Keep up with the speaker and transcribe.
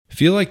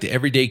Feel like the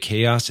everyday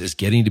chaos is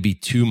getting to be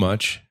too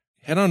much?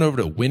 Head on over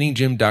to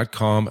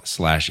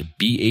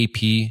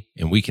winninggym.com/BAP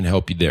and we can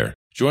help you there.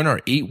 Join our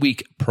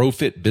 8-week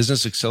ProFit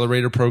Business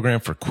Accelerator program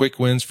for quick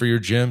wins for your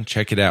gym.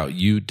 Check it out.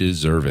 You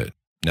deserve it.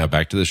 Now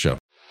back to the show.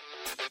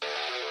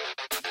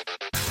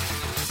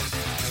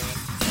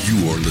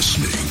 You are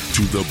listening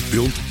to the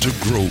Built to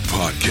Grow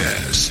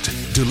podcast,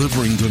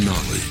 delivering the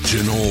knowledge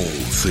in all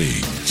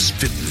things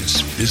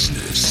fitness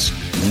business.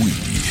 We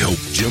help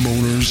gym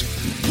owners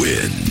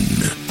win.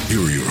 Here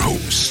are your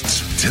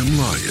hosts, Tim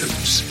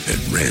Lyons and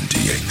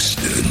Randy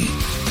Exton.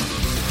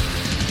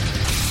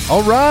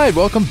 All right,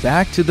 welcome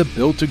back to the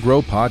Built to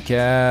Grow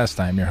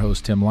podcast. I'm your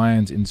host, Tim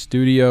Lyons, in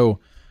studio,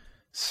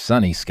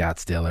 sunny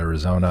Scottsdale,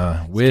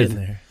 Arizona, with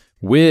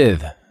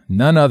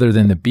none other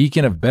than the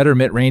beacon of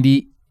betterment,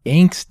 Randy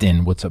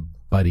Exton. What's up,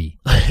 buddy?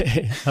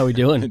 How we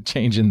doing?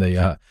 Changing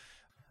the,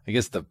 I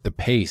guess the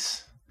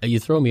pace. You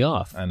throw me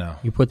off. I know.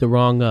 You put the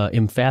wrong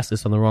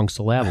emphasis on the wrong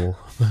syllable.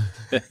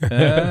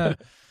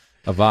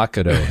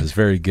 Avocado is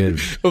very good.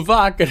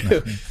 Avocado.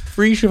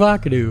 Free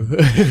avocado.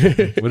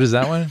 What is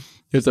that one?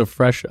 It's a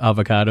fresh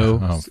avocado.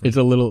 Oh, it's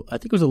a little, I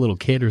think it was a little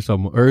kid or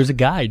something, or it was a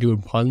guy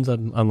doing puns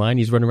online.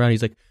 He's running around.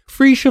 He's like,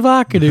 free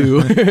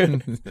avocado.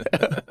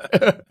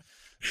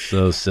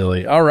 So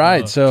silly. All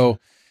right. So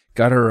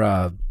got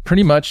her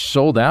pretty much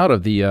sold out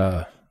of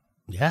the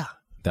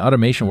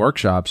automation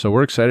workshop. So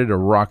we're excited to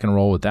rock and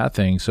roll with that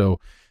thing. So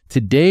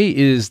today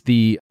is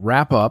the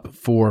wrap up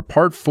for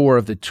part 4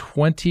 of the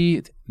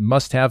 20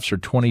 must-haves for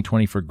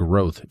 2020 for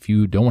growth. If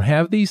you don't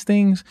have these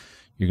things,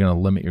 you're going to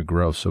limit your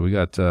growth. So we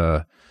got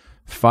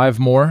 5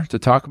 more to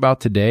talk about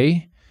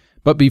today.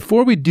 But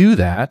before we do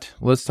that,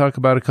 let's talk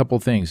about a couple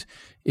things.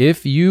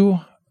 If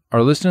you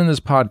are listening to this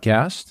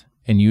podcast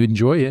and you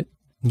enjoy it,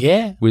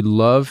 we'd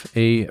love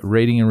a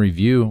rating and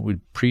review.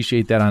 We'd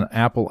appreciate that on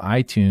Apple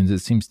iTunes. It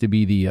seems to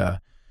be the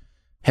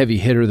heavy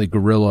hitter, the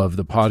gorilla of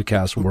the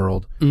podcast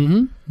world.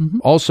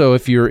 Also,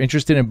 if you're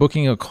interested in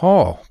booking a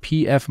call,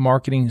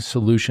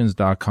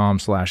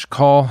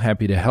 pfmarketingsolutions.com/call.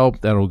 Happy to help.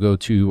 That'll go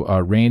to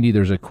Randy.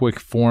 There's a quick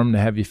form to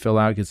have you fill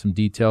out, get some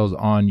details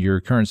on your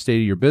current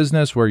state of your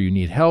business, where you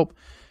need help,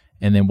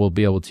 and then we'll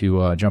be able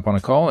to jump on a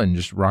call and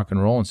just rock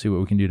and roll and see what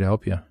we can do to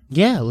help you.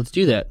 Yeah, let's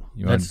do that.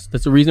 That's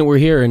the reason we're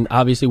here, and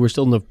obviously we're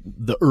still in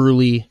the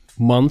early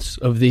months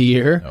of the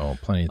year. Oh,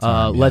 plenty of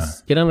time.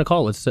 Let's get on a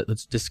call.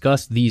 Let's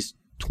discuss these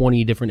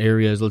 20 different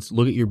areas. Let's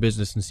look at your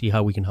business and see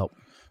how we can help.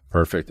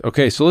 Perfect.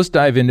 Okay, so let's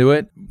dive into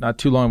it. Not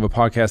too long of a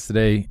podcast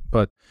today,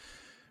 but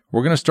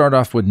we're going to start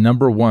off with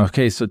number 1.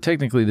 Okay, so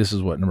technically this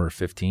is what, number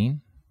 15?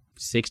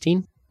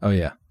 16? Oh,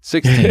 yeah.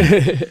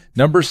 16.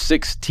 Number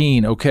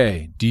 16.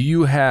 Okay, do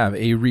you have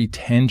a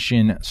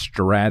retention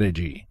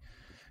strategy?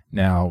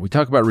 Now, we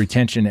talk about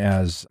retention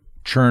as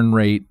churn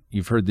rate.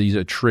 You've heard these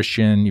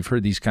attrition. You've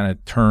heard these kind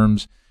of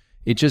terms.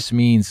 It just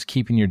means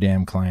keeping your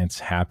damn clients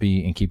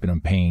happy and keeping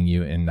them paying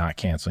you and not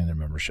canceling their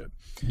membership.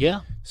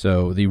 Yeah.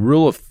 So the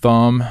rule of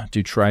thumb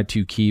to try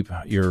to keep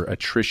your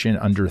attrition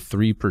under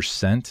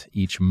 3%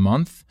 each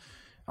month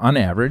on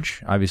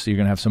average. Obviously, you're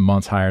going to have some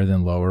months higher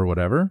than lower,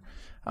 whatever.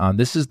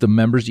 This is the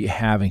members you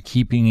have and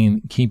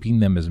keeping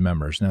them as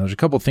members. Now, there's a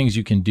couple things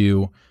you can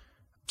do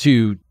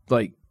to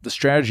like the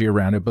strategy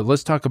around it, but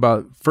let's talk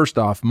about, first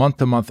off,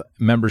 month-to-month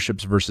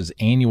memberships versus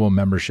annual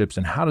memberships,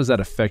 and how does that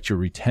affect your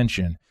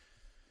retention?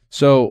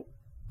 So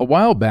a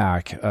while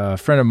back, a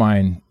friend of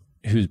mine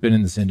who's been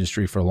in this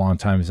industry for a long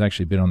time, has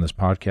actually been on this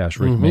podcast,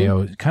 Rick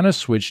Mayo, kind of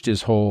switched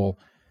his whole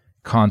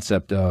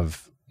concept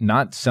of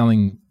not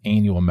selling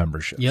annual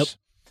memberships. Yep.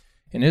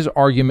 And his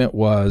argument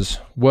was,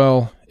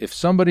 well, if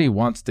somebody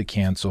wants to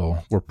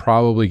cancel, we're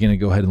probably going to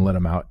go ahead and let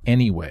them out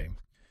anyway.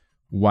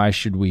 Why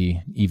should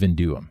we even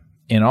do them?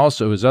 And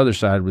also his other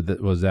side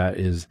was that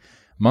is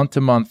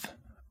month-to-month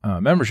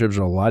memberships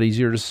are a lot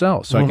easier to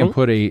sell. So I can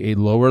put a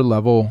lower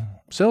level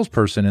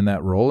salesperson in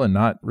that role and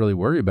not really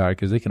worry about it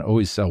because they can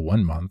always sell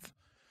 1 month.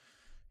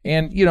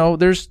 And,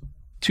 there's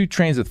 2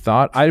 trains of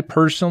thought. I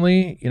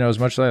personally, as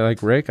much as I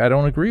like Rick, I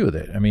don't agree with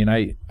it. I mean,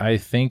 I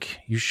think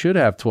you should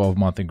have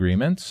 12-month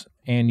agreements,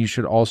 and you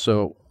should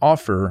also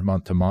offer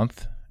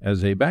month-to-month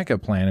as a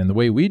backup plan. And the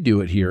way we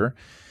do it here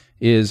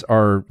is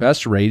our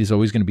best rate is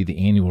always going to be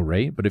the annual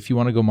rate. But if you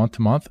want to go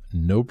month-to-month,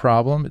 no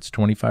problem. It's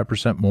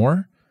 25%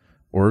 more,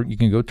 or you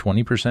can go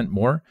 20%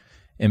 more.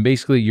 And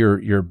basically,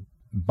 you're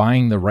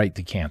buying the right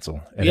to cancel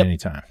at any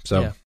time.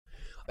 So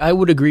I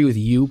would agree with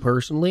you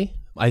personally.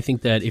 I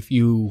think that if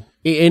you,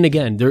 and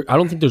again, I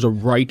don't think there's a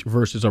right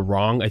versus a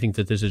wrong. I think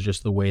that this is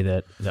just the way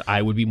that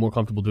I would be more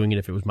comfortable doing it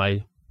if it was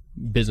my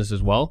business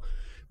as well,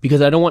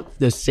 because I don't want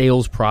the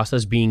sales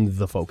process being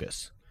the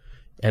focus.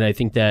 And I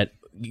think that,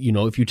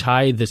 if you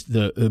tie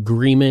the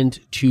agreement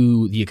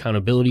to the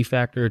accountability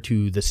factor,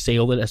 to the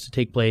sale that has to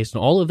take place,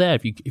 and all of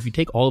that, if you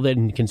take all of that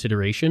into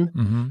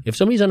consideration, if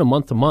somebody's on a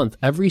month to month,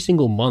 every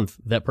single month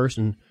that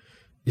person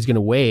is going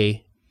to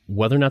weigh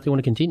whether or not they want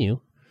to continue.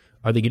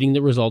 Are they getting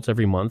the results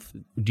every month?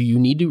 Do you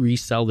need to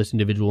resell this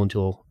individual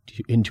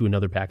into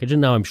another package?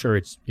 And now I'm sure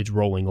it's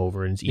rolling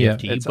over and it's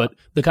EFT, but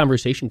the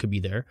conversation could be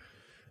there.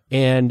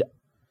 And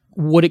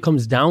what it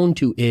comes down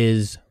to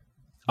is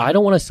I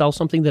don't want to sell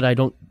something that I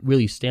don't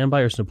really stand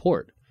by or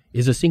support.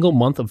 Is a single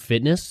month of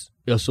fitness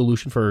a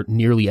solution for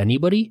nearly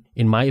anybody?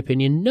 In my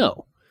opinion,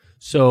 no.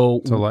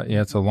 So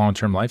it's a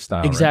long-term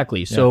lifestyle.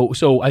 Exactly. Right?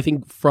 So I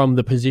think from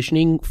the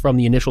positioning, from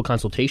the initial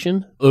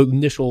consultation,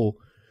 initial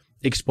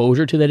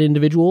exposure to that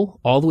individual,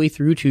 all the way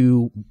through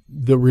to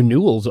the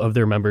renewals of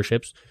their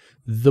memberships,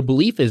 the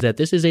belief is that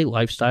this is a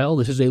lifestyle.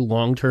 This is a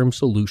long-term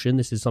solution.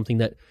 This is something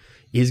that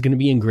is going to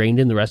be ingrained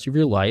in the rest of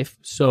your life.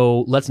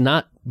 So let's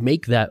not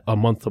make that a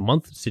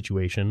month-to-month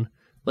situation.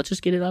 Let's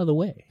just get it out of the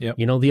way. Yep.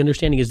 The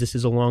understanding is this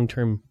is a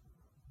long-term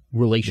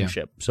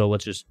relationship. Yeah. So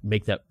let's just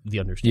make that the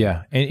understanding.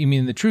 Yeah. And I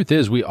mean, the truth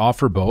is we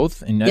offer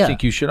both, and I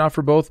think you should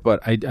offer both, but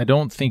I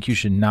don't think you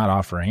should not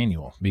offer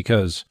annual,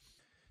 because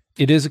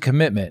it is a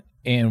commitment.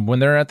 And when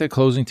they're at the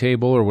closing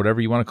table or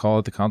whatever you want to call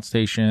it, the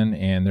consultation,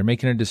 and they're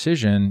making a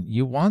decision,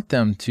 you want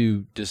them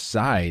to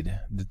decide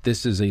that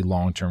this is a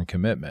long-term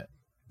commitment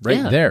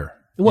there.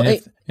 Well,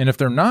 and if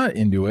they're not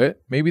into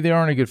it, maybe they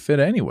aren't a good fit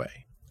anyway.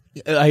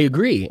 I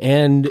agree.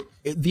 And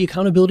the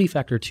accountability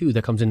factor, too,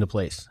 that comes into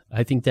place.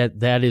 I think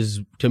that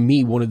is, to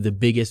me, one of the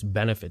biggest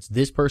benefits.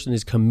 This person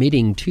is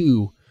committing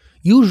to,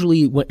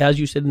 usually, as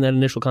you said in that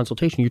initial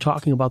consultation, you're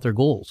talking about their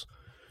goals.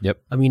 Yep.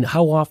 I mean,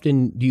 how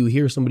often do you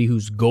hear somebody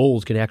whose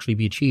goals can actually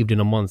be achieved in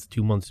a month,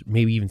 2 months,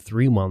 maybe even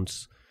 3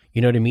 months?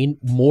 You know what I mean?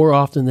 More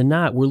often than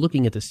not, we're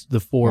looking at the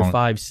 4,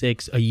 5,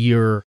 6 a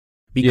year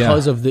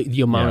because of the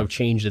amount of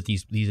change that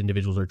these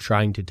individuals are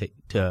trying to take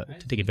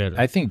advantage of.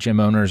 I think gym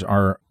owners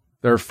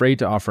they're afraid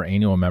to offer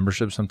annual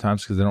memberships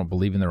sometimes because they don't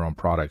believe in their own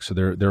product. So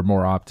they're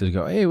more apt to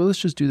go, hey, well, let's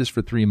just do this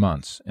for 3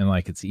 months. And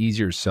it's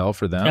easier to sell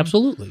for them.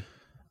 Absolutely.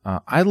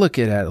 I look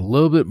at it a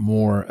little bit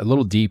more, a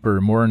little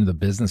deeper, more into the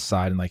business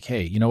side, and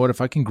hey, you know what?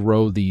 If I can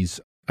grow these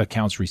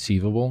accounts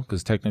receivable,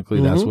 because technically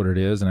that's what it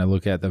is, and I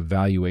look at the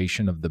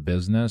valuation of the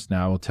business.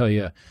 Now, I will tell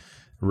you,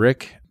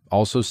 Rick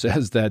also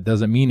says that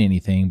doesn't mean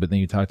anything, but then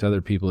you talk to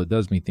other people, it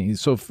does mean things.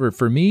 So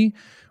for me,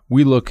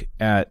 we look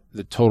at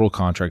the total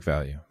contract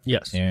value.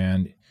 Yes.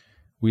 And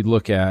we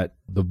look at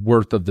the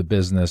worth of the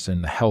business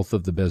and the health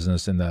of the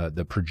business and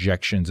the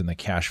projections and the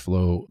cash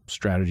flow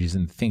strategies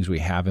and things we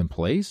have in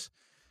place.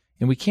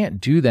 And we can't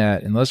do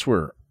that unless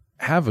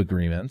have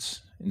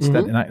agreements.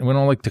 Instead, and we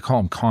don't like to call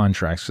them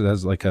contracts, so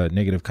that's a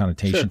negative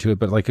connotation to it.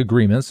 But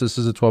agreements, this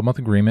is a 12-month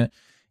agreement,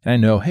 and I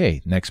know,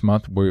 hey, next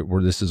month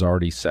where this is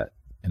already set,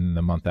 and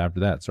the month after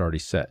that it's already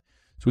set,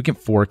 so we can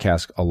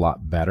forecast a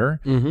lot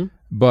better.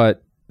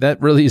 But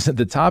that really isn't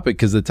the topic,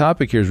 because the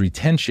topic here is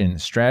retention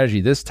strategy.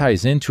 This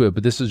ties into it,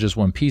 but this is just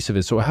one piece of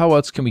it. So how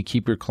else can we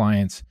keep your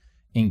clients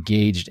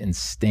engaged and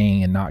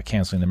staying and not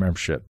canceling the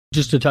membership?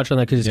 Just to touch on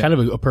that, because it's kind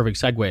of a perfect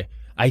segue.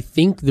 I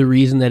think the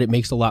reason that it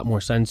makes a lot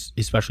more sense,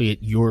 especially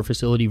at your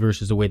facility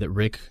versus the way that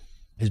Rick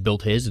has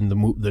built his and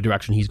the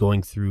direction he's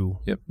going through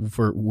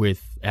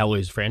with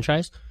Alloy's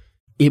franchise,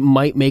 it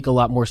might make a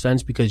lot more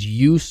sense because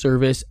you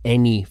service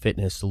any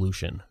fitness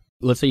solution.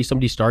 Let's say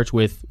somebody starts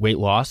with weight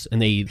loss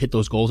and they hit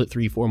those goals at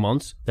 3-4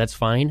 months. That's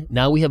fine.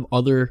 Now we have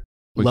other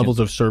levels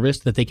of service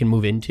that they can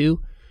move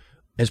into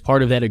as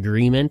part of that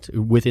agreement,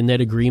 within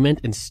that agreement,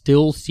 and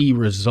still see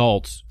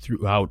results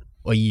throughout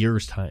a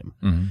year's time.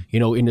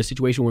 In a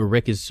situation where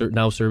Rick is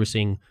now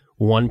servicing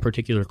one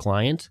particular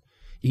client,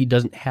 he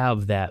doesn't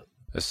have that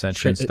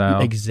ascension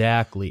style.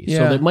 Exactly.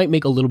 So that might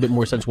make a little bit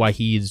more sense why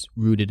he's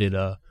rooted in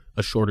a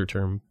shorter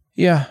term.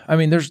 Yeah. I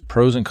mean, there's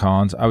pros and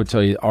cons. I would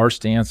tell you our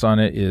stance on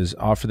it is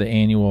offer the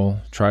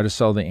annual, try to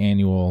sell the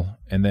annual,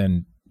 and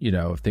then,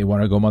 if they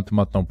want to go month to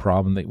month, no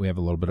problem. We have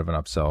a little bit of an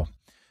upsell.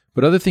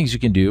 But other things you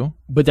can do.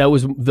 But that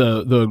was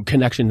the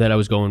connection that I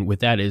was going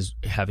with, that is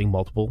having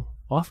multiple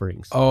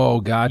offerings. Oh,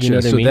 gotcha. You know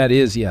what I mean? That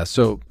is,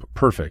 so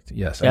perfect.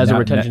 Yes. As a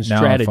retention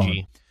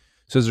strategy.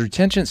 So as a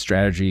retention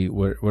strategy,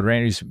 what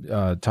Randy's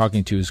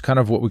talking to is kind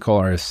of what we call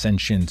our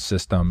ascension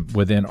system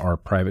within our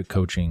private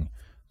coaching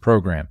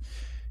program.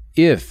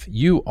 If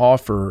you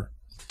offer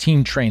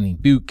team training,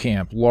 boot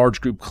camp, large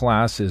group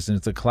classes, and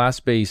it's a class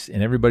based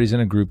and everybody's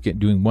in a group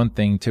doing one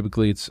thing,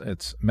 typically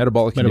it's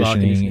metabolic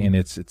conditioning and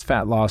it's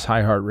fat loss,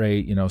 high heart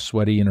rate,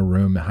 sweaty in a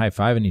room,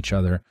 high-fiving each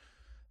other.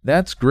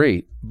 That's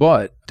great,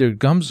 but there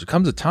comes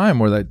a time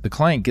where the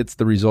client gets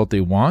the result they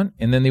want,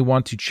 and then they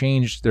want to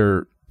change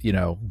their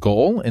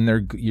goal, and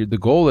the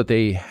goal that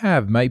they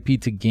have might be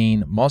to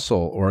gain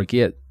muscle or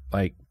get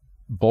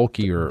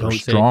bulkier or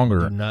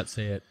stronger. Do not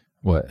say it.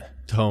 What?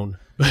 Tone.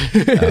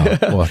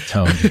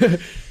 Tone.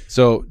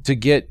 So to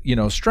get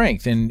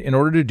strength, and in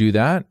order to do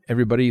that,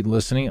 everybody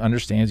listening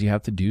understands you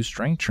have to do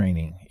strength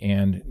training,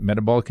 and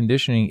metabolic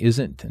conditioning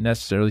isn't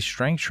necessarily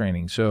strength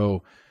training.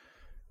 So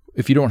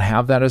if you don't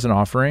have that as an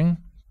offering,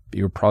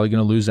 you're probably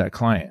going to lose that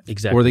client.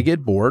 Exactly. Or they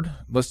get bored.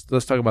 Let's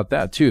talk about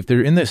that too. If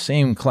they're in the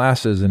same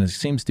classes and it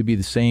seems to be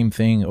the same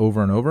thing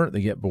over and over,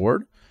 they get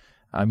bored.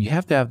 You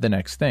have to have the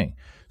next thing.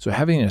 So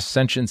having an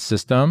ascension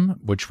system,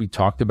 which we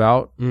talked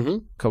about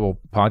a couple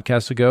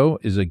podcasts ago,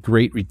 is a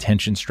great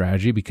retention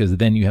strategy, because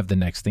then you have the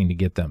next thing to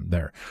get them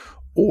there.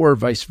 Or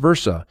vice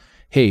versa.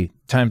 hey,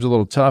 time's a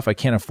little tough. I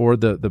can't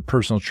afford the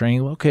personal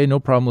training. Okay, no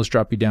problem. Let's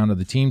drop you down to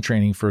the team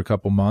training for a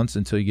couple months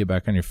until you get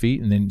back on your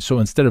feet. And then, so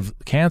instead of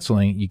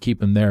canceling, you keep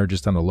them there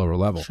just on a lower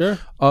level, Sure.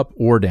 up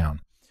or down.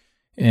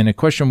 And a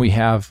question we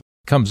have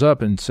comes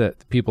up and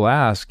people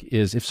ask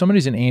is, if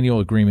somebody's an annual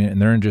agreement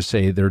and they're in, just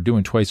say they're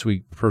doing twice a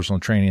week personal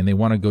training and they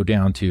want to go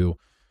down to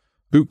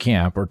boot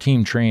camp or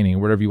team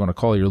training, whatever you want to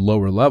call your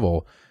lower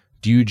level,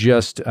 do you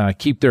just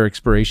keep their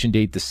expiration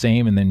date the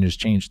same and then just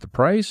change the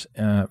price?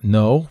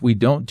 No, we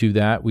don't do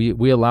that.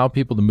 We allow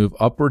people to move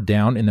up or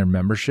down in their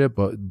membership,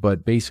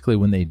 but basically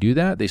when they do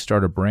that, they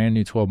start a brand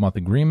new 12-month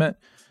agreement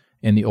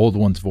and the old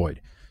one's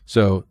void.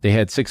 So they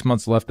had 6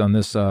 months left on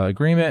this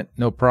agreement,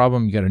 no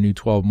problem. You got a new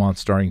 12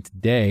 months starting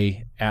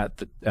today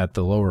at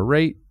the lower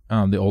rate.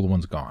 The old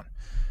one's gone.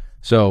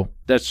 So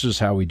that's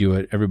just how we do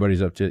it.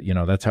 Everybody's up to,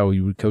 that's how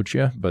we would coach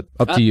you, but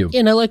up to you.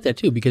 And I like that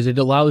too, because it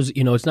allows,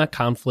 it's not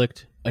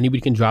conflict.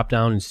 Anybody can drop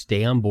down and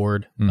stay on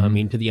board. I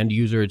mean, to the end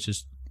user, it's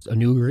just a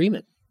new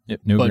agreement. Yep,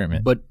 new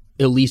agreement. But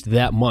at least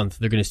that month,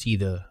 they're going to see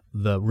the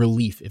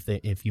relief,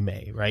 if you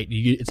may, right?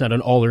 It's not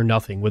an all or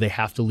nothing where they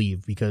have to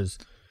leave because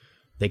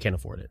they can't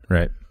afford it.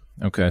 Right.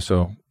 Okay.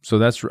 So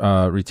that's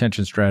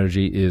retention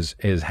strategy is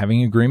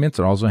having agreements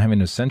and also having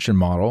an ascension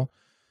model.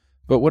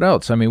 But what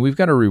else? I mean, we've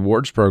got a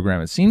rewards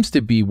program. It seems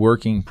to be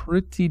working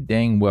pretty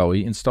dang well.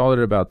 We installed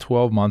it about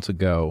 12 months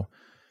ago.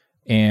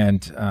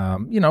 And,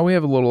 we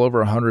have a little over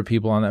 100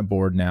 people on that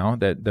board now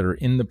that are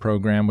in the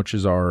program, which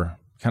is our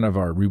kind of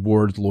our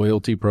rewards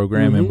loyalty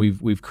program. And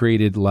we've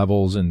created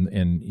levels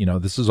and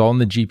this is all in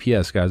the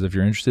GPS, guys. If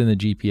you're interested in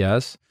the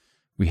GPS,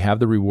 we have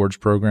the rewards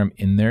program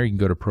in there. You can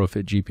go to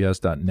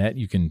profitgps.net.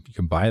 You can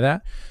buy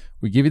that.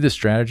 We give you the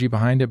strategy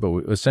behind it, but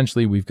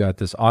essentially we've got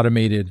this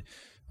automated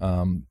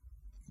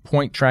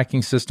point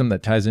tracking system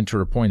that ties into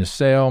our point of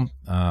sale,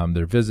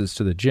 their visits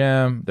to the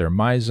gym, their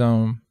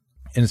MyZone,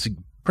 and it's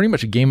pretty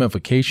much a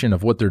gamification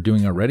of what they're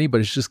doing already,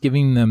 but it's just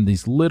giving them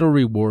these little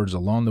rewards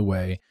along the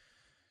way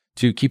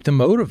to keep them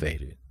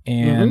motivated.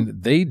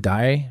 And they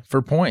die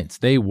for points.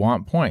 They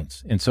want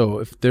points. And so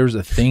if there's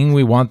a thing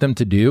we want them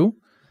to do,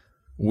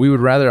 we would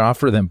rather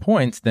offer them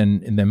points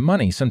than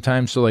money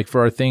sometimes. So like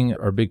for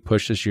our big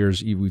push this year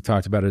is we've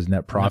talked about it as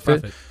net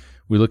profit.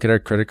 We look at our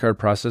credit card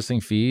processing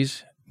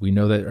fees. We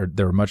know that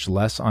they're much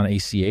less on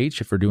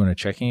ACH if we're doing a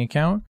checking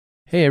account.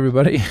 Hey,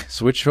 everybody,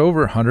 switch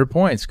over 100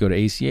 points, go to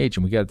ACH.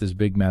 And we got this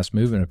big mass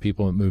movement of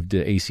people that moved to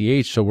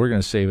ACH. So we're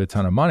going to save a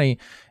ton of money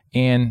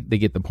and they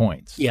get the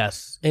points.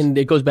 Yes. And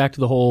it goes back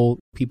to the whole,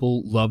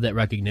 people love that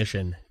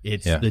recognition.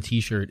 It's the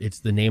t-shirt.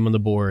 It's the name on the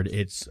board.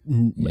 It's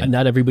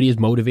not everybody is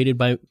motivated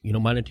by,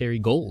 monetary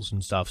goals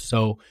and stuff.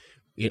 So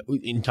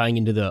in tying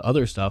into the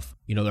other stuff,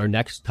 our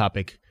next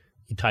topic,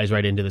 it ties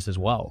right into this as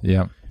well.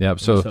 Yeah. Yeah.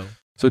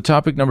 So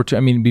topic number 2,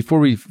 I mean, before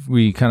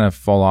we kind of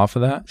fall off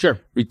of that, sure.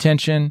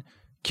 Retention,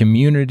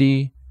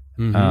 community,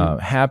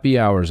 happy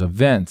hours,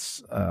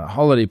 events,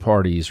 holiday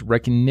parties,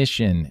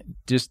 recognition.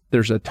 Just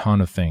there's a ton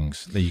of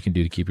things that you can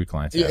do to keep your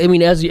clients happy. I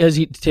mean, as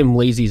Tim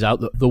lays these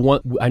out, the one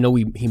I know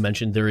he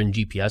mentioned they're in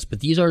GPS, but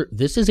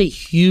this is a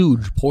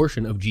huge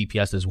portion of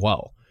GPS as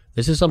well.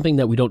 This is something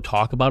that we don't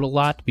talk about a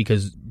lot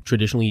because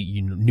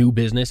traditionally, new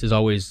business is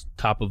always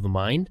top of the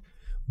mind.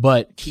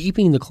 But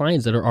keeping the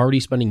clients that are already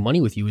spending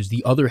money with you is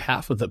the other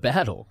half of the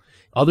battle.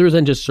 Other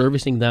than just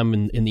servicing them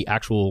in the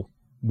actual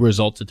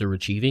results that they're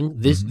achieving,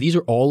 these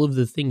are all of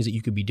the things that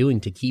you could be doing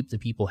to keep the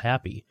people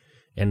happy.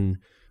 And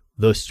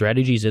the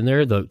strategies in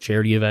there, the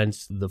charity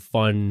events, the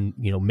fun,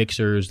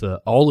 mixers,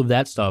 all of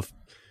that stuff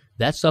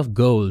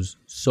goes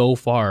so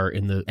far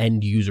in the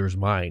end user's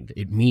mind.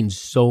 It means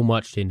so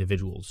much to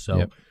individuals.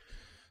 So,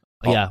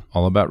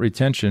 all about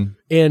retention.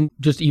 And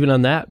just even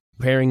on that,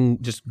 running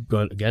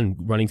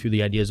through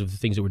the ideas of the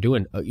things that we're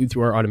doing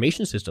through our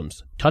automation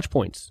systems, touch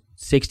points,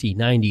 60,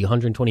 90,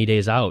 120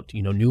 days out,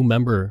 new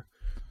member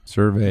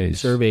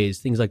surveys,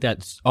 things like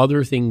that.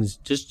 Other things,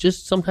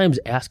 just sometimes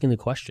asking the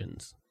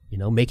questions,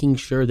 making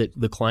sure that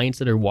the clients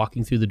that are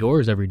walking through the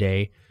doors every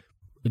day,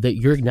 that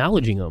you're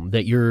acknowledging them,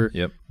 that you're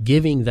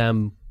giving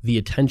them the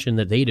attention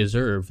that they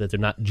deserve, that they're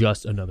not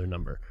just another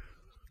number.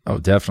 Oh,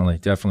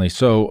 definitely.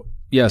 So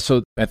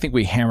I think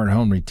we hammered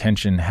home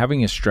retention.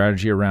 Having a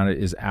strategy around it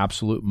is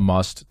absolute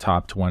must,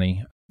 top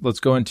 20.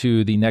 Let's go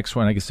into the next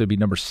one. I guess it'd be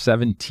number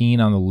 17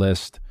 on the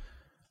list,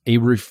 a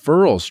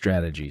referral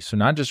strategy. So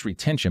not just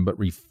retention, but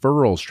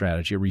referral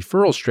strategy. A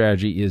referral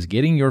strategy is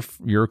getting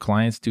your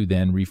clients to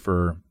then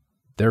refer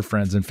their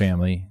friends and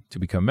family to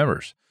become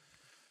members.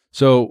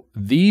 So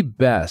the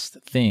best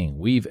thing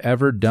we've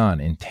ever done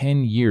in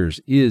 10 years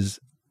is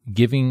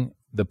giving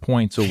the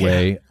points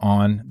away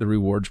on the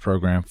rewards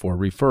program for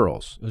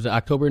referrals. Was it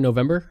October,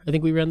 November? I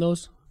think we ran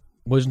those.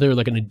 Wasn't there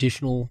like an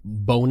additional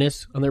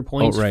bonus on their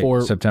points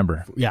for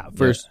September?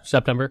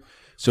 September.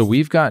 So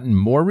we've gotten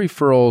more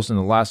referrals in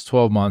the last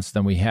 12 months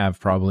than we have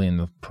probably in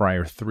the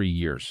prior 3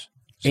 years.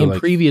 So and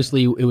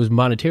previously it was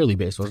monetarily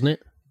based, wasn't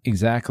it?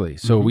 Exactly.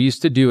 So we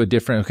used to do a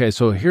different,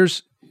 so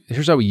here's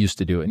how we used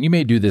to do it. And you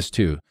may do this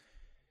too.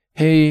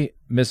 Hey,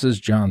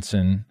 Mrs.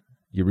 Johnson,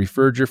 you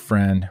referred your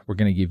friend. We're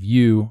going to give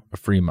you a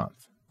free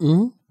month.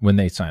 when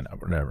they sign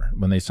up,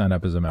 when they sign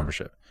up as a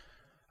membership.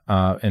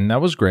 And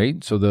that was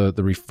great. So the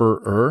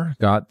referrer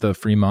got the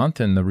free month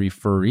and the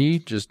referee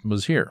just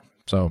was here.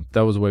 So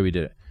that was the way we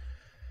did it.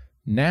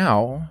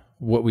 Now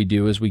what we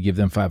do is we give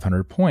them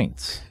 500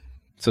 points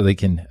so they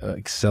can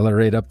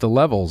accelerate up the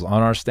levels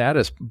on our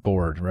status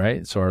board,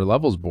 right? So our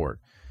levels board.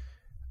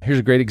 Here's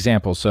a great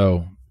example.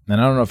 So, and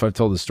I don't know if I've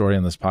told this story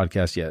on this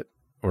podcast yet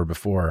or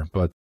before,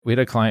 but we had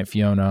a client,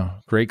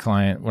 Fiona, great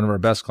client, one of our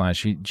best clients.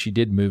 She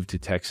did move to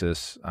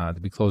Texas to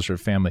be closer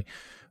to family,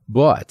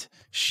 but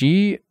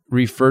she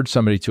referred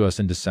somebody to us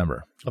in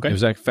December. Okay. It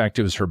was, in fact,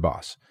 it was her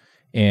boss.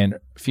 And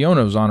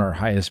Fiona was on our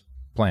highest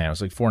plan. It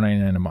was like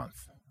 $4.99 a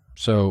month.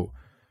 So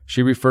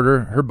she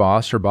referred her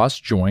boss. Her boss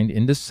joined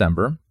in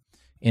December.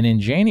 And in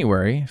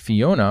January,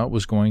 Fiona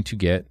was going to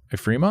get a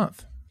free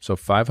month. So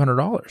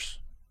 $500.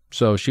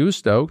 So she was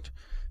stoked.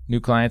 New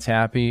clients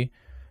happy.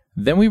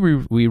 Then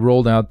we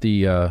rolled out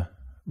the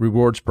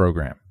rewards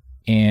program.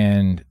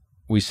 And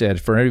we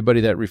said, for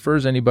everybody that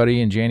refers anybody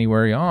in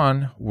January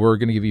on, we're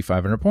going to give you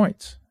 500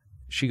 points.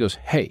 She goes,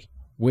 hey,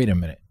 wait a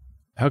minute.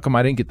 How come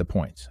I didn't get the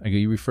points? I go,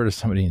 you refer to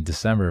somebody in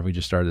December. If we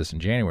just started this in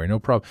January, no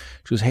problem.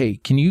 She goes, hey,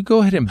 can you go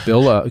ahead and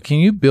can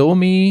you bill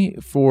me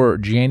for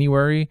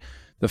January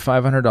the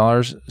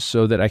 $500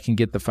 so that I can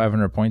get the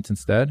 500 points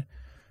instead?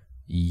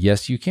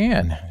 Yes, you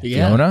can,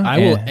 Fiona. I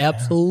will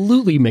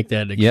absolutely make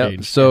that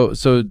exchange. Yeah.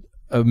 So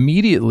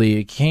immediately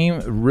it came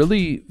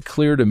really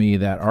clear to me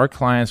that our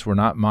clients were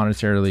not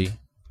monetarily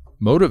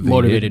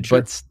motivated, sure.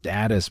 but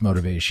status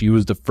motivated. She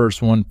was the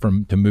first one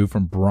to move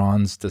from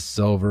bronze to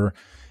silver,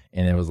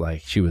 and it was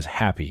like she was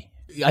happy.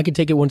 I could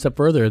take it one step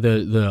further.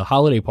 The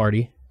holiday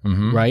party,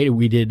 right?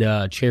 We did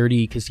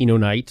charity casino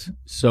night,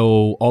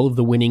 so all of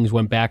the winnings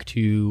went back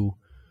to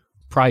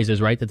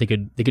prizes, right? That they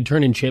could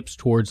turn in chips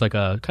towards like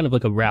a kind of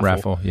like a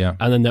raffle, yeah.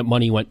 And then that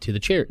money went to the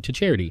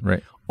charity,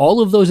 right? All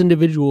of those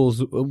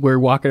individuals were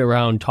walking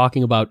around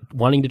talking about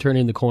wanting to turn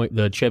in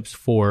the chips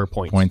for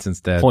points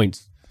instead.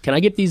 Points. Can I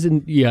get these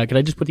in? Yeah. Can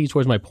I just put these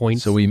towards my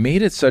points? So we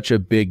made it such a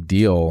big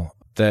deal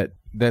that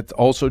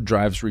also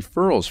drives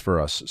referrals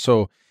for us.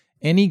 So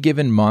any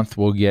given month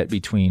we'll get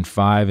between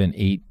 5 and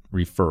 8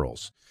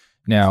 referrals.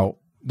 Now,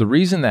 the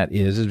reason that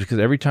is because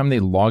every time they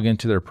log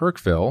into their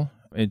Perkville,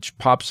 it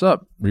pops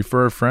up,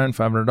 refer a friend,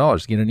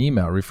 $500, get an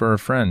email, refer a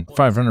friend,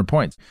 500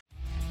 points.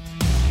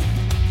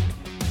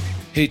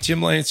 Hey,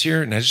 Tim Lyons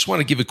here, and I just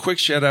want to give a quick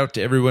shout out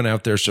to everyone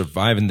out there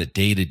surviving the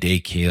day-to-day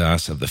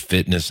chaos of the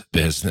fitness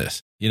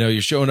business. You know,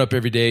 you're showing up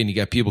every day and you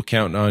got people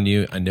counting on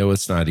you. I know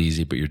it's not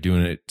easy, but you're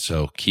doing it,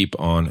 so keep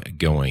on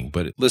going.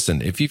 But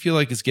listen, if you feel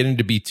like it's getting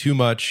to be too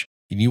much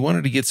and you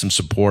wanted to get some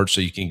support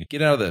so you can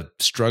get out of the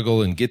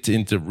struggle and get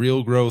into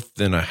real growth,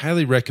 then I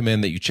highly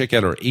recommend that you check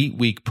out our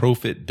 8-week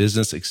ProFit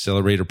Business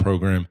Accelerator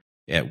program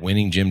at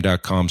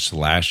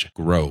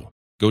winninggym.com/grow.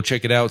 Go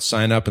check it out,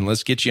 sign up, and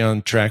let's get you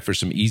on track for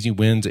some easy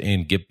wins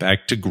and get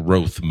back to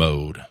growth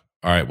mode.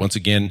 All right, once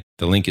again,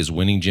 the link is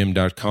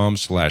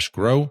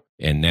winninggym.com/grow.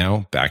 And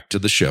now back to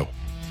the show.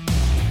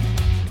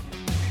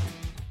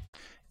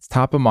 It's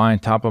top of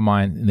mind,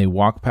 and they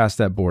walk past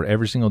that board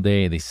every single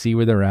day. They see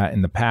where they're at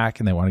in the pack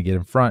and they want to get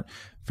in front.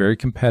 Very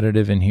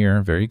competitive in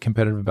here, very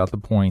competitive about the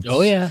points.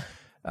 Oh, yeah.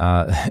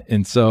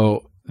 And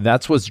so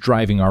that's what's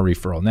driving our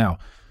referral. Now,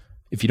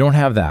 if you don't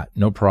have that,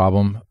 no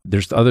problem.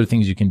 There's other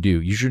things you can do.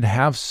 You should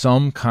have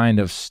some kind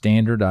of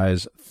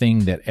standardized thing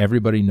that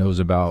everybody knows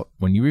about.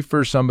 When you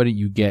refer somebody,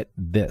 you get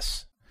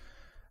this.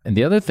 And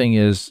the other thing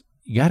is,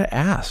 you got to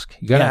ask.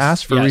 You got to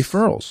ask for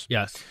referrals.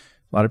 Yes.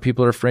 A lot of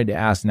people are afraid to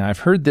ask. Now, I've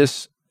heard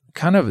this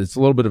it's a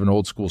little bit of an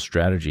old school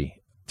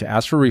strategy to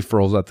ask for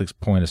referrals at the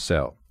point of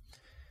sale.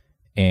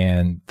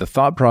 And the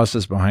thought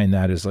process behind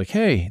that is like,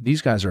 hey,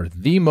 these guys are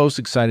the most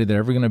excited they're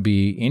ever going to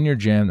be in your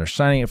gym. They're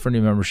signing up for a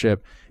new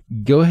membership.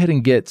 Go ahead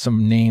and get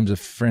some names of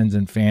friends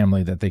and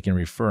family that they can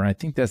refer. And I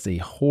think that's a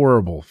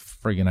horrible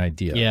friggin'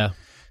 idea. Yeah.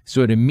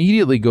 So it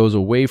immediately goes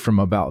away from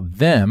about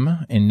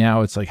them, and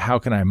now it's like, how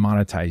can I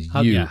monetize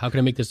you? Yeah, how can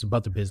I make this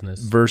about the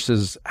business?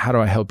 Versus, how do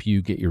I help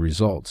you get your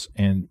results?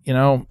 And,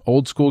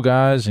 old school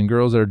guys and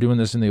girls that are doing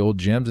this in the old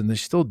gyms, and they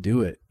still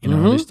do it.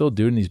 They still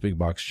do it in these big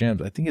box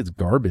gyms. I think it's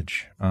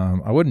garbage.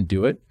 I wouldn't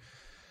do it.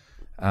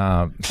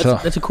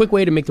 That's a quick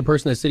way to make the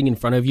person that's sitting in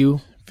front of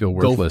you feel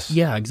worthless.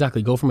 Yeah,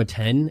 exactly. Go from a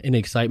 10 in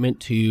excitement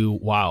to,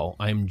 wow,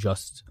 I'm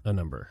just a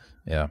number.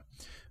 Yeah.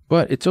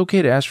 But it's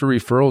okay to ask for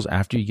referrals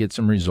after you get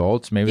some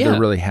results. Maybe they're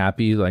really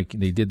happy, like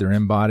they did their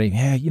InBody.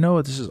 Hey, you know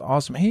what? This is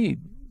awesome. Hey,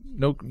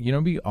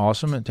 be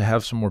awesome to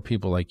have some more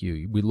people like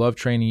you. We love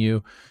training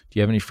you. Do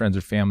you have any friends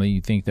or family you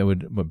think that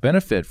would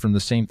benefit from the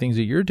same things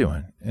that you're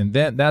doing? And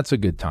that's a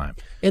good time.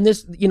 And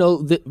this,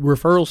 the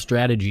referral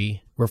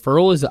strategy,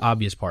 referral is the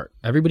obvious part.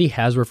 Everybody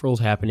has referrals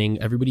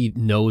happening. Everybody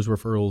knows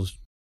referrals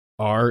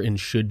are and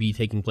should be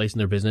taking place in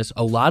their business.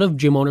 A lot of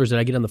gym owners that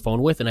I get on the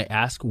phone with and I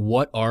ask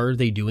what are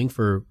they doing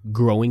for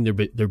growing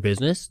their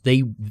business,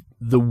 the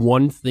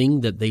one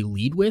thing that they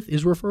lead with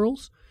is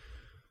referrals.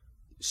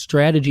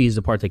 Strategy is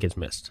the part that gets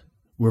missed.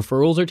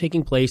 Referrals are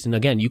taking place, and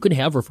again, you can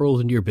have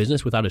referrals into your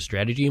business without a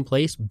strategy in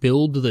place.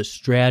 Build the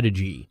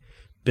strategy.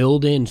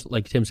 build in,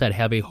 like Tim said,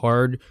 have a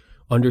hard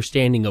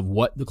understanding of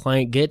what the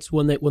client gets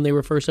when they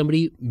refer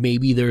somebody.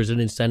 Maybe there's an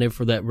incentive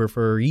for that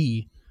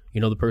referee,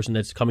 the person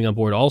that's coming on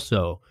board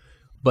also.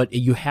 But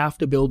you have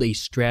to build a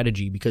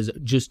strategy, because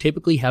just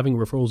typically having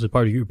referrals as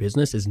part of your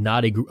business is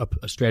not a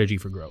strategy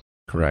for growth.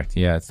 Correct.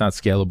 Yeah, it's not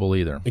scalable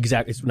either.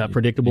 Exactly. It's not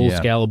predictable,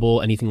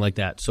 scalable, anything like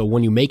that. So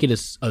when you make it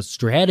a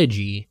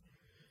strategy,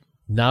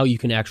 now you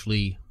can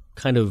actually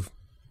kind of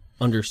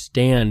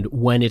understand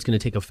when it's going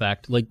to take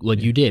effect, like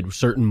you did.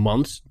 Certain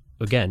months,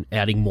 again,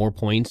 adding more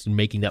points and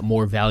making that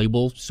more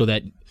valuable so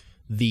that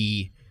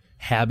the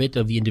habit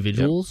of the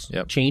individuals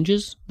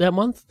changes that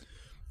month.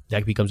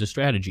 That becomes a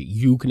strategy.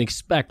 You can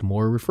expect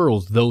more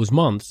referrals those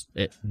months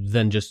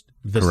than just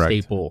the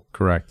staple.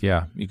 Correct.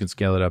 Yeah. You can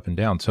scale it up and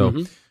down. So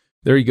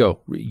there you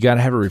go. You got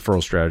to have a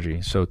referral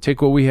strategy. So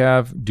take what we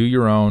have, do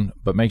your own,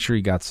 but make sure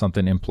you got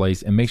something in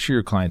place and make sure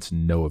your clients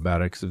know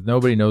about it. Because if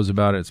nobody knows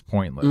about it, it's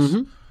pointless.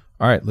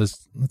 All right,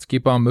 let's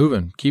keep on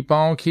moving. Keep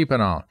on keeping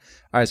on. All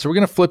right, so we're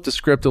going to flip the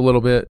script a little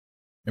bit,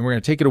 and we're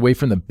going to take it away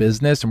from the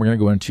business, and we're going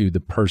to go into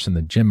the person,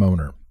 the gym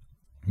owner.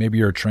 Maybe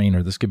you're a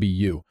trainer. This could be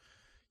you.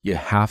 You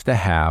have to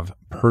have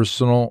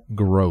personal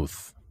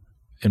growth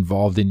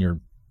involved in your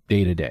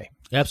day-to-day.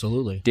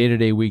 Absolutely.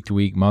 Day-to-day,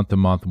 week-to-week,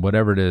 month-to-month,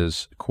 whatever it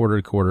is,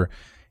 quarter-to-quarter.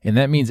 And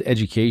that means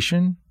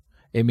education.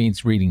 It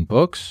means reading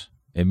books.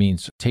 It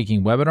means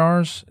taking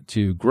webinars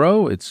to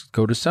grow. It's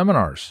go to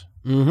seminars.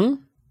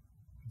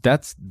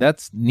 That's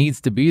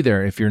needs to be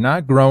there. If you're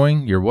not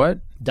growing, you're what?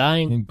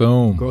 Dying.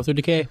 Boom. Growth or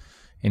decay.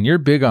 And you're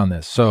big on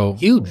this. So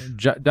huge.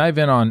 Dive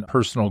in on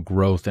personal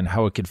growth and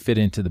how it could fit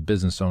into the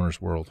business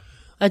owner's world.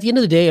 At the end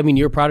of the day, I mean,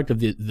 you're a product of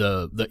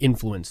the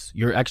influence,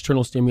 your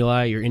external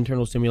stimuli, your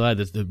internal stimuli,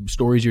 the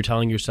stories you're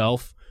telling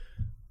yourself.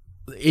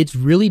 It's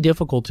really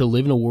difficult to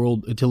live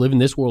in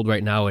this world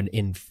right now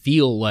and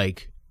feel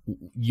like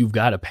you've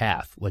got a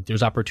path, like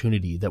there's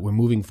opportunity, that we're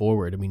moving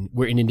forward. I mean,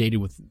 we're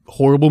inundated with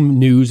horrible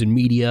news and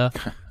media.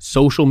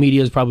 Social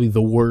media is probably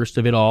the worst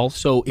of it all.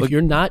 So if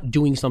you're not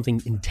doing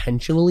something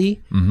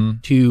intentionally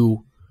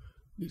to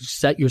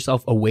set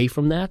yourself away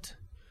from that,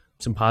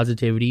 some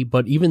positivity,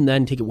 but even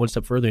then take it one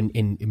step further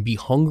and be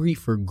hungry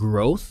for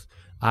growth.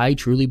 I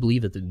truly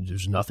believe that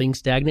there's nothing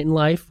stagnant in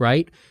life,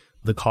 right?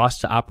 The cost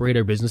to operate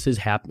our businesses,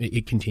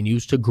 it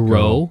continues to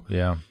grow.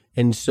 Yeah.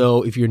 And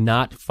so if you're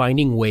not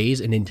finding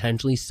ways and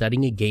intentionally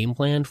setting a game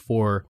plan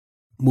for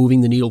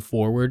moving the needle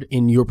forward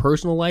in your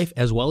personal life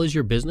as well as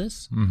your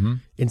business,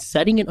 and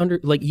setting it under,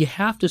 like, you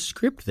have to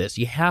script this.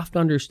 You have to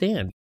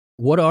understand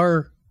what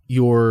are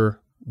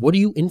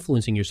you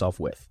influencing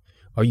yourself with?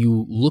 Are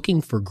you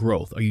looking for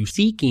growth? Are you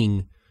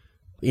seeking,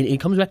 it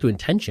comes back to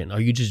intention.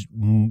 Are you just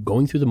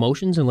going through the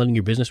motions and letting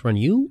your business run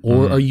you?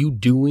 Or are you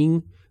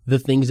doing the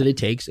things that it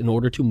takes in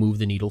order to move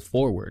the needle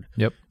forward?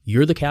 Yep.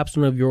 You're the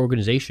capstone of your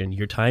organization.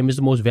 Your time is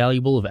the most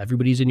valuable of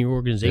everybody's in your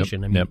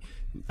organization. I mean,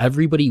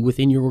 everybody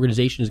within your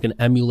organization is going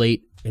to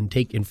emulate and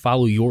take and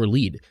follow your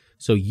lead.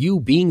 So you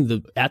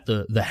being at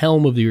the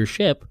helm of your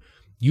ship,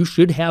 you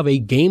should have a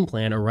game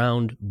plan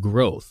around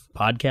growth,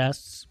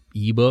 podcasts,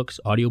 ebooks,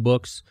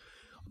 audiobooks,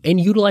 and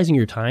utilizing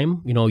your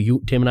time.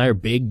 Tim and I are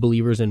big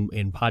believers in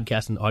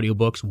podcasts and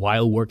audiobooks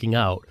while working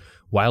out,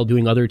 while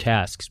doing other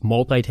tasks,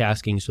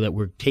 multitasking, so that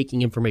we're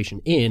taking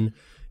information in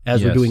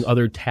as we're doing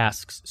other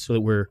tasks, so that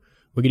we're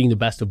getting the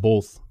best of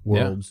both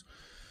worlds.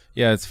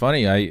 Yeah, it's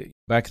funny.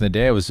 Back in the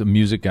day, I was a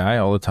music guy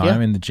all the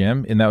time in the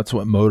gym, and that's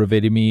what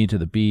motivated me to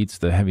the beats,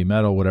 the heavy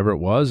metal, whatever it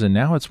was. And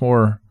now it's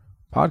more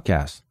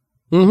podcasts.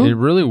 It's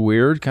really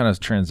weird kind of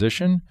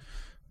transition,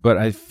 but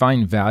I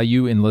find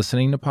value in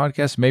listening to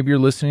podcasts. Maybe you're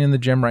listening in the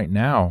gym right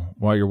now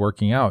while you're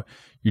working out.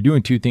 You're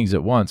doing two things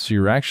at once, so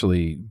you're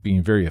actually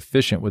being very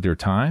efficient with your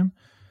time.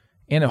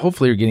 And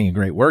hopefully you're getting a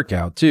great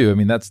workout too. I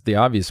mean, that's the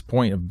obvious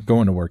point of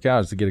going to work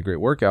out, is to get a great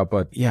workout.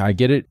 But yeah, I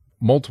get it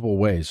multiple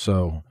ways.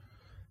 So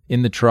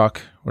in the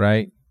truck,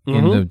 right?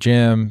 In the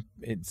gym,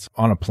 it's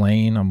on a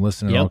plane. I'm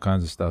listening to all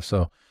kinds of stuff.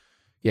 So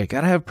yeah,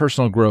 got to have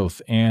personal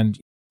growth and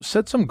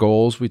set some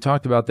goals. We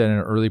talked about that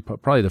in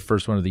probably the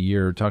first one of the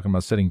year, talking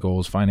about setting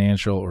goals,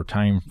 financial or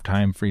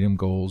time freedom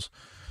goals.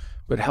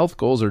 But health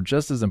goals are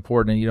just as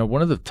important. And,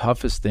 one of the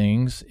toughest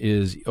things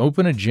is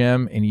open a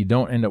gym and you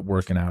don't end up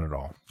working out at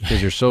all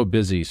because you're so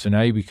busy. So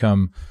now you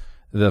become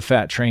the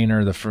fat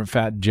trainer, the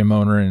fat gym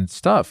owner and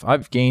stuff.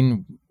 I've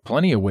gained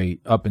plenty of weight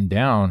up and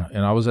down,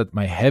 and I was at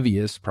my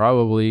heaviest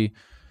probably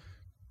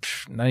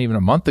not even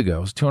a month ago.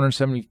 It was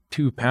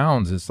 272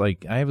 pounds. It's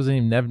like I've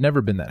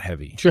never been that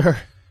heavy. Sure.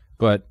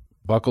 But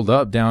buckled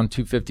up, down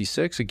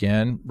 256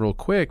 again real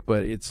quick.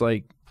 But it's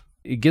like,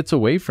 it gets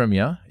away from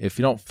you if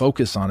you don't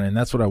focus on it. And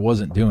that's what I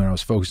wasn't doing. I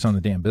was focused on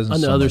the damn business.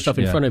 On the other stuff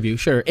in front of you.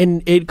 Sure.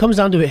 And it comes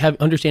down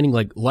to understanding,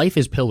 like, life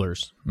is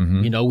pillars.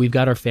 We've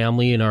got our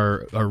family and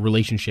our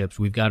relationships.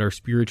 We've got our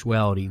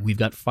spirituality. We've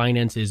got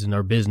finances in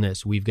our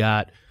business. We've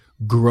got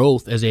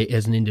growth as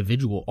an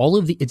individual. All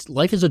of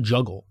life is a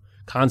juggle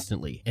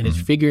constantly. And it's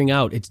figuring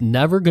out, it's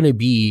never going to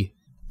be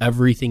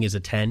everything is a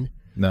 10.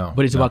 No.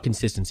 But it's about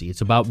consistency.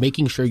 It's about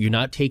making sure you're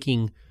not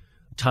taking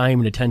time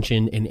and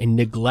attention and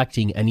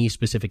neglecting any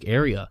specific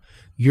area.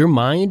 Your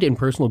mind and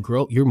personal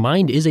growth, your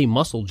mind is a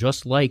muscle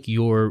just like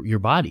your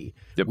body.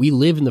 Yep. We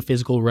live in the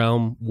physical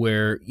realm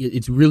where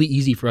it's really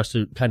easy for us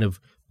to kind of,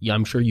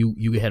 I'm sure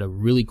you had a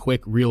really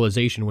quick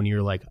realization when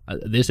you're like,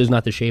 this is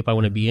not the shape I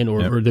want to be in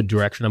or the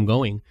direction I'm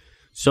going.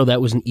 So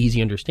that was an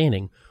easy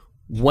understanding.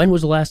 When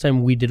was the last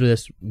time we did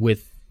this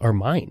with our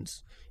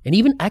minds? And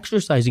even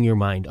exercising your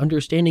mind,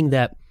 understanding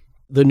that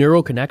the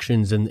neural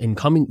connections and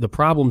coming, the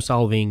problem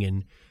solving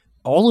and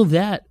all of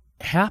that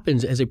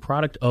happens as a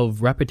product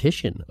of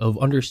repetition, of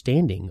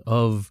understanding,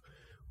 of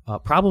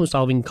problem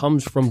solving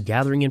comes from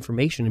gathering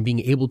information and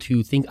being able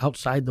to think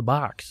outside the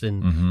box.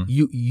 And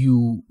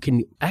you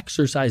can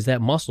exercise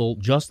that muscle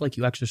just like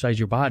you exercise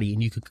your body,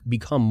 and you could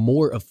become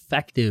more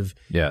effective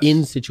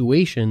in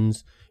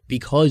situations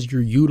because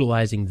you're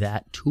utilizing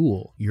that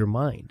tool, your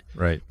mind.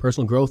 Right.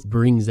 Personal growth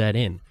brings that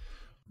in.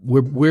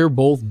 We're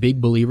both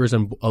big believers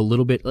and a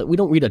little bit, we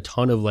don't read a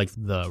ton of like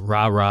the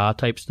rah-rah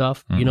type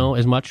stuff, you know,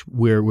 as much.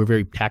 We're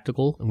very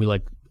tactical and we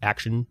like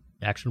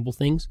actionable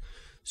things.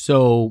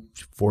 So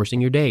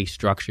forcing your day,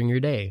 structuring your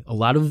day. A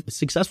lot of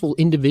successful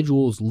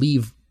individuals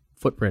leave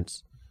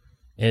footprints.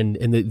 And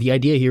the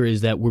idea here is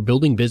that we're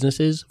building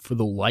businesses for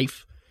the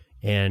life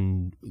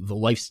and the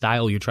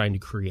lifestyle you're trying to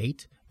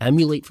create.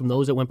 Emulate from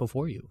those that went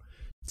before you.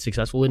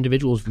 Successful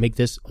individuals make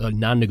this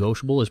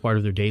non-negotiable as part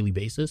of their daily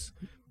basis.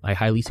 I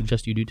highly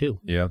suggest you do too.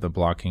 Yeah, the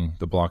blocking,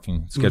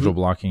 schedule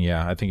blocking.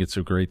 Yeah, I think it's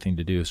a great thing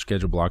to do,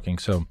 schedule blocking.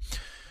 So,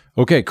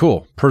 okay,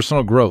 cool.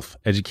 Personal growth,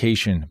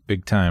 education,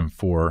 big time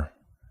for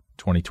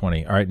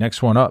 2020. All right,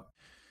 next one up.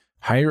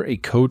 Hire a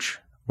coach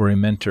or a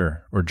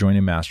mentor or join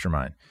a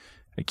mastermind.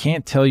 I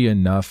can't tell you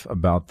enough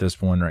about this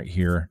one right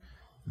here.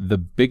 The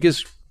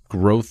biggest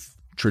growth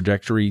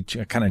trajectory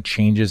kind of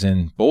changes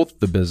in both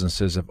the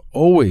businesses have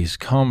always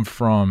come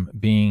from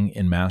being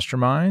in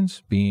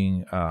masterminds,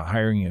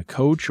 hiring a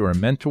coach or a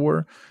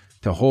mentor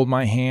to hold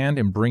my hand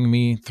and bring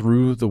me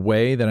through the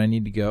way that I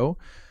need to go.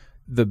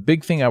 The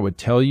big thing I would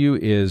tell you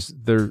is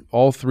they're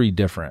all three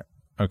different.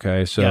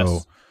 Okay.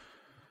 So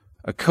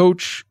a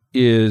coach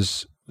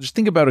is, just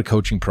think about a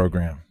coaching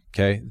program.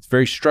 Okay. It's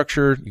very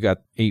structured. You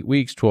got 8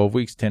 weeks, 12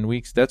 weeks, 10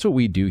 weeks. That's what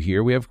we do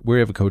here. We have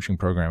a coaching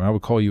program. I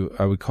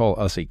would call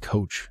us a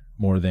coach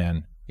more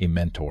than a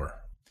mentor.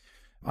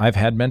 I've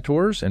had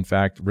mentors. In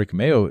fact, Rick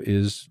Mayo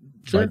is,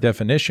 by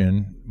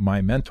definition,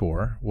 my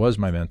mentor, was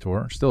my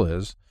mentor, still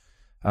is.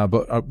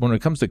 But when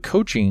it comes to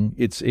coaching,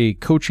 it's a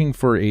coaching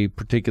for a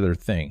particular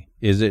thing.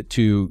 Is it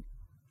to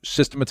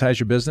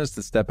systematize your business,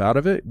 to step out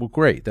of it? Well,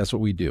 great. That's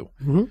what we do.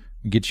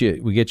 We get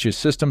you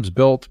systems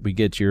built. We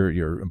get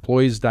your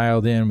employees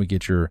dialed in. We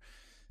get your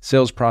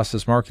sales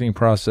process, marketing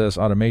process,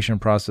 automation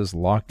process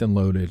locked and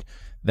loaded.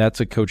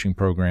 That's a coaching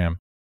program.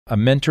 A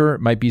mentor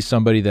might be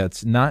somebody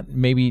that's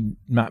maybe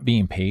not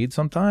being paid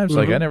sometimes.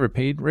 Like I never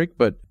paid Rick,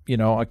 but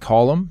I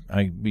call him.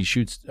 We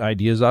shoot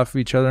ideas off of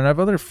each other, and I have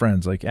other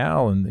friends like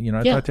Al, and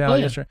I talked to Al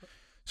yesterday.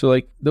 So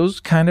like those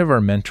kind of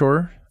are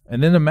mentor,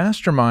 and then the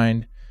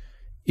mastermind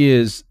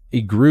is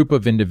a group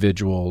of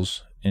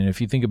individuals. And if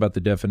you think about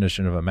the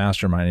definition of a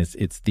mastermind,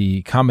 it's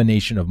the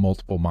combination of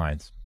multiple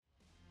minds.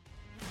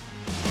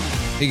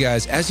 Hey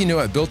guys, as you know,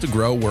 at Built to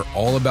Grow, we're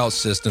all about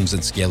systems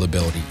and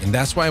scalability. And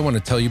that's why I want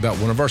to tell you about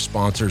one of our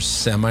sponsors,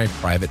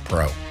 Semi-Private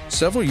Pro.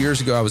 Several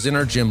years ago, I was in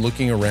our gym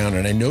looking around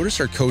and I noticed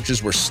our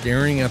coaches were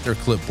staring at their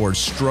clipboards,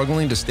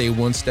 struggling to stay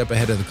one step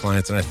ahead of the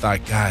clients. And I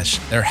thought, gosh,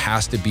 there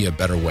has to be a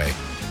better way.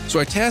 So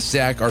I tasked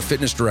Zach, our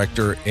fitness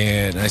director,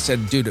 and I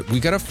said, dude,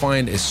 we got to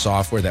find a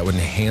software that would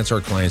enhance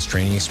our clients'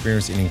 training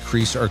experience and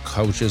increase our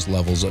coaches'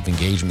 levels of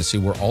engagement. See,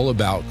 we're all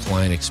about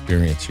client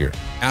experience here.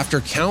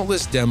 After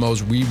countless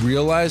demos, we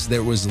realized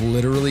there was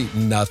literally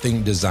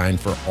nothing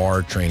designed for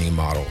our training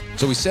model.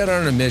 So we set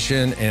out on a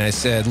mission, and I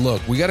said,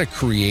 look, we got to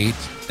create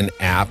an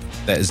app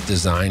that is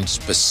designed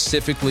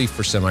specifically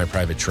for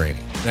semi-private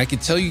training. And I can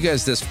tell you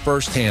guys this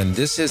firsthand,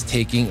 this is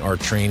taking our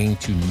training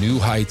to new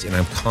heights, and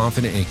I'm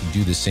confident it can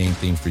do the same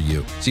thing for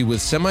you. See,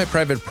 with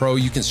Semi-Private Pro,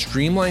 you can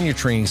streamline your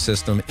training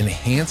system,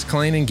 enhance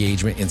client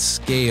engagement, and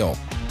scale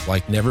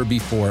like never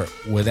before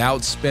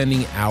without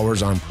spending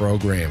hours on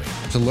programming.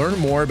 To learn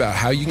more about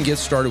how you can get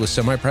started with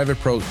Semi-Private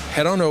Pro,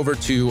 head on over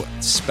to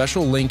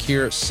special link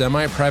here,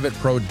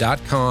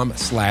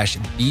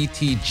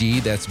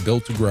 semiprivatepro.com/BTG. That's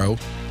Built to Grow.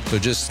 So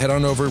just head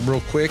on over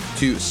real quick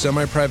to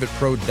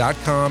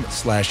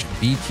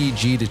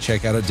semiprivatepro.com/BTG to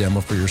check out a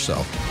demo for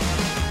yourself.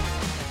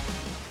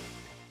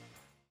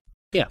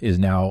 Is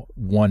now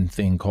one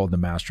thing called the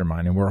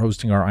mastermind. And we're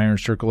hosting our Iron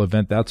Circle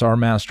event. That's our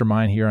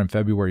mastermind here on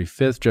February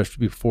 5th, just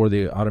before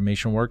the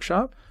automation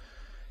workshop.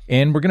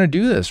 And we're going to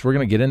do this. We're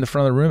going to get in the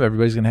front of the room.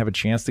 Everybody's going to have a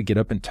chance to get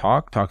up and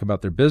talk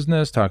about their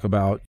business, talk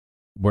about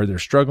where they're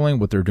struggling,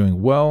 what they're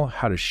doing well,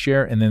 how to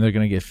share, and then they're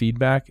going to get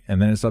feedback.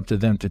 And then it's up to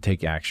them to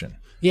take action.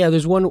 Yeah,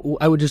 there's one,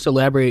 I would just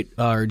elaborate,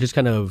 or just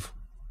kind of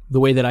the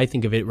way that I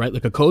think of it, right?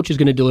 Like a coach is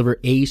going to deliver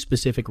a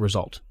specific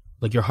result.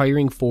 Like you're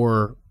hiring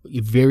for a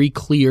very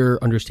clear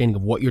understanding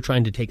of what you're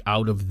trying to take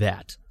out of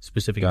that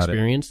specific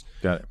experience.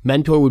 Got it.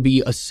 Mentor would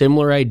be a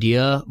similar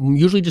idea,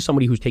 usually just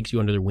somebody who takes you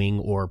under their wing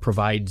or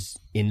provides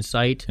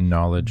insight And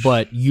knowledge.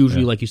 but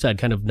usually, like you said,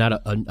 kind of not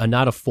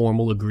a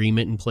formal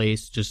agreement in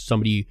place. Just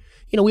somebody,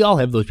 we all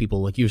have those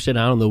people. Like you sit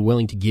down and they're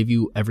willing to give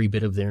you every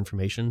bit of their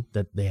information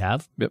that they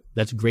have. Yep.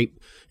 That's great,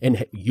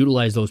 and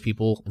utilize those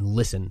people and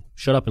listen.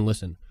 Shut up and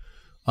listen.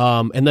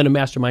 And then a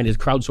mastermind is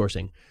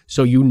crowdsourcing.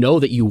 So you know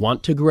that you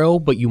want to grow,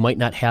 but you might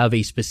not have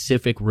a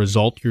specific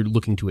result you're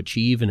looking to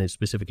achieve in a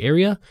specific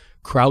area.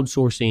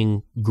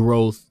 Crowdsourcing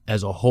growth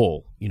as a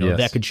whole, Yes.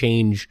 that could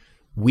change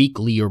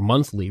weekly or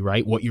monthly,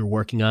 right? What you're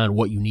working on,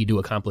 what you need to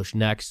accomplish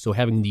next. So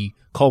having the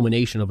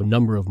culmination of a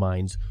number of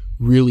minds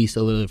really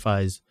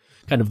solidifies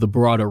kind of the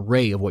broad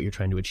array of what you're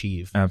trying to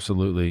achieve.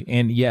 Absolutely.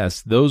 And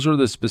yes, those are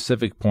the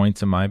specific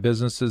points in my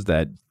businesses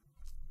that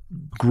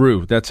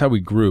grew. That's how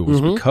we grew,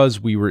 was because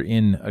we were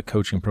in a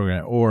coaching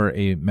program or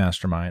a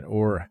mastermind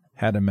or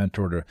had a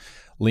mentor to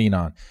lean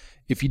on.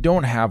 If you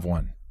don't have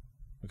one,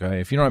 okay,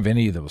 if you don't have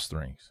any of those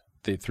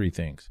three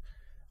things,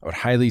 I would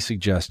highly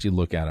suggest you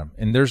look at them.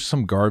 And there's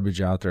some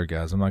garbage out there,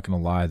 guys. I'm not going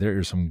to lie. There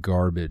is some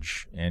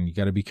garbage, and you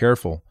got to be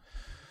careful.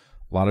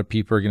 A lot of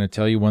people are going to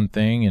tell you one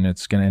thing, and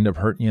it's going to end up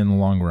hurting you in the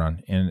long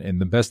run.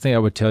 And the best thing I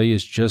would tell you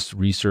is just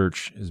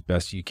research as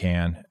best you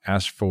can.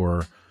 Ask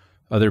for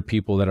other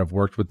people that have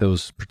worked with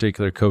those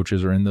particular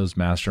coaches or in those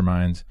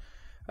masterminds.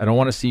 I don't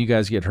want to see you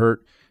guys get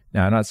hurt.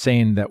 Now, I'm not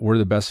saying that we're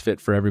the best fit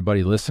for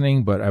everybody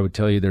listening, but I would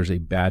tell you there's a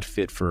bad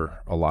fit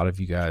for a lot of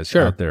you guys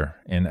out there.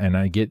 And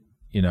I get,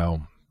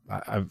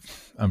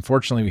 I've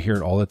unfortunately, we hear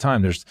it all the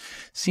time.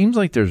 Seems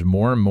like there's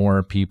more and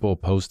more people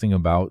posting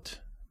about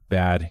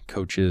bad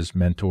coaches,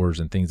 mentors,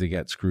 and things that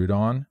get screwed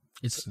on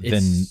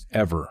than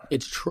ever.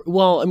 It's true.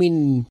 Well, I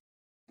mean,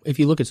 if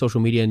you look at social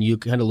media and you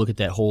kind of look at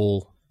that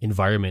whole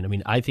environment, I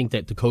mean, I think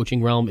that the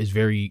coaching realm is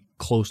very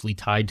closely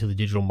tied to the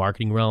digital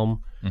marketing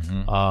realm.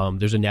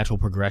 There's a natural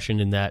progression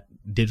in that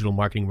digital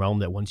marketing realm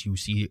that once you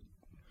see,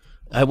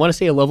 I want to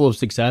say a level of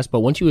success, but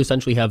once you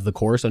essentially have the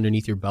course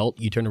underneath your belt,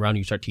 you turn around and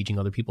you start teaching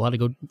other people how to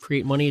go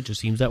create money. It just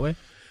seems that way.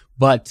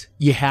 But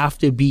you have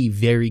to be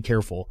very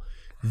careful.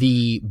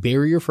 The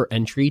barrier for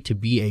entry to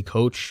be a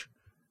coach,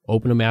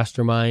 open a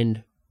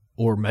mastermind,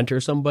 or mentor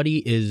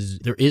somebody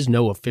there is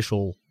no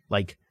official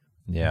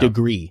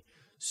degree.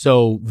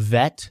 So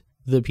vet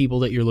the people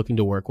that you're looking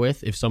to work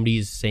with. If somebody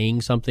is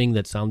saying something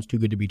that sounds too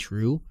good to be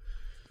true,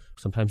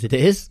 sometimes it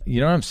is. You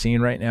know what I'm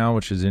seeing right now,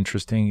 which is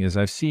interesting, is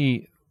I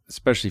see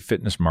especially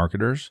fitness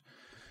marketers,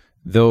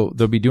 they'll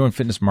be doing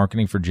fitness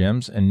marketing for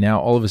gyms, and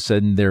now all of a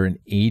sudden they're an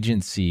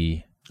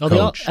agency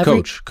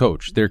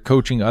coach. They're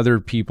coaching other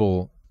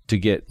people to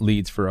get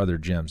leads for other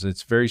gyms.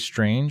 It's very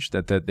strange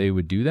that they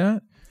would do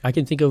that. I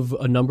can think of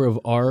a number of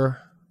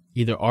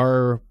either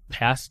our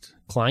past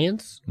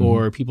clients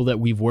or people that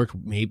we've worked,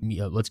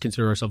 maybe let's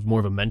consider ourselves more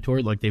of a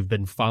mentor. Like they've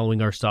been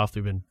following our stuff.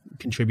 They've been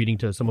contributing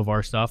to some of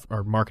our stuff,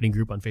 our marketing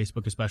group on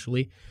Facebook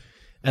especially.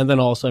 And then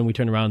all of a sudden we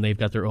turn around and they've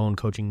got their own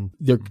coaching.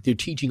 They're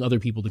teaching other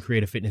people to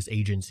create a fitness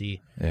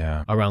agency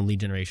around lead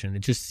generation. It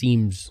just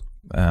seems,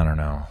 I don't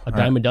know, a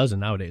dime a dozen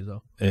nowadays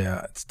though.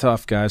 Yeah, it's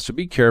tough, guys. So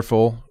be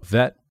careful.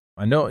 Vet.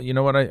 I know, you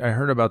know what? I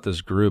heard about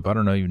this group. I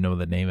don't know even know what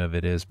the name of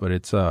it is, but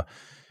it's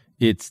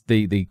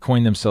they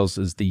coined themselves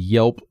as the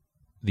Yelp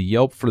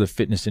for the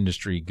fitness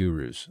industry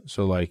gurus.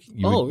 So like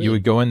you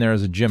would go in there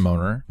as a gym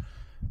owner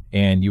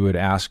and you would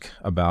ask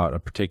about a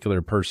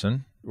particular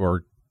person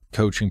or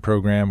coaching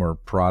program or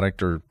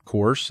product or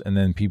course, and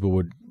then people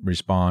would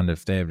respond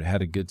if they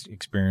had a good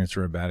experience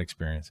or a bad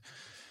experience.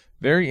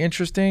 Very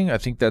interesting. I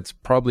think that's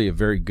probably a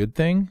very good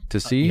thing to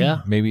see.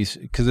 Maybe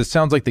because it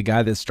sounds like the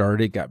guy that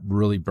started it got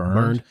really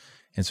burned.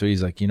 And so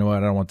he's like, you know what? I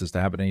don't want this to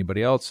happen to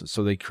anybody else.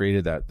 So they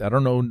created that. I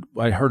don't know.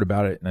 I heard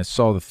about it and I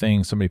saw the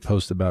thing. Somebody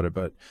posted about it,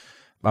 but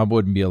I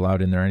wouldn't be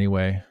allowed in there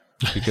anyway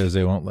because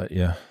they won't let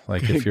you.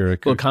 Like if you're a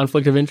little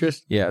conflict of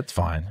interest. Yeah, it's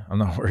fine. I'm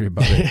not worried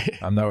about it.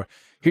 I'm not.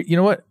 You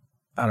know what?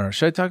 I don't know.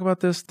 Should I talk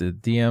about this? The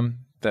DM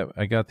that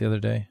I got the other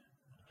day.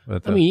 We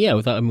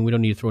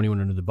don't need to throw anyone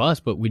under the bus,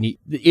 but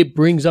it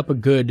brings up a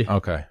good,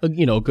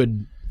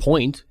 good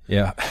point.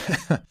 Yeah.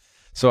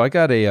 So I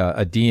got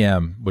a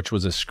DM, which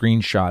was a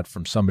screenshot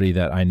from somebody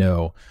that I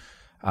know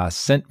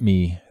sent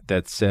me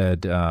that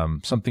said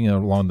something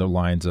along the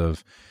lines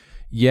of,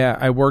 yeah,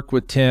 I worked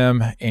with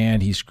Tim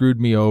and he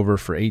screwed me over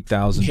for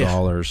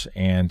 $8,000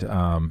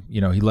 and,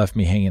 he left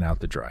me hanging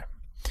out to dry.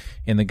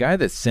 And the guy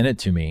that sent it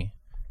to me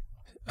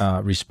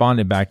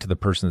responded back to the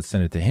person that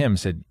sent it to him,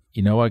 said,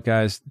 you know what,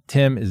 guys,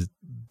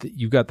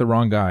 you got the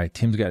wrong guy.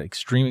 Tim's got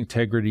extreme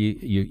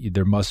integrity.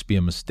 There must be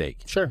a mistake.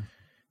 Sure.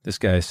 This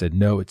guy said,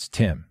 no, it's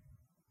Tim.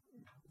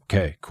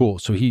 Okay, cool.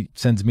 So he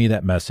sends me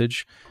that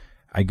message.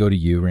 I go to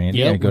you,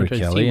 Randy. I go to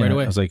Kelly. And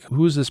I was like,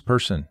 who is this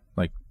person?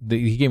 Like,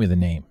 he gave me the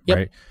name,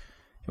 right?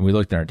 And we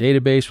looked in our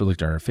database. We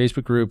looked at our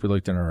Facebook group. We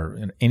looked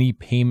in any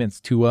payments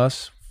to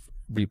us,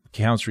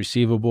 accounts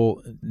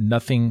receivable.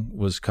 Nothing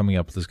was coming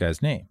up with this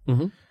guy's name.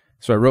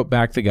 So I wrote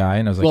back the guy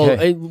and I was like, Well,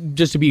 hey.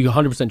 just to be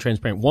 100%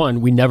 transparent,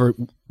 one, we never,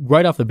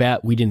 right off the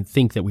bat, we didn't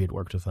think that we had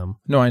worked with him.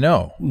 No, I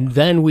know.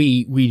 Then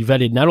we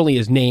vetted not only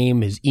his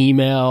name, his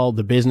email,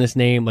 the business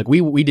name. Like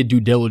we did due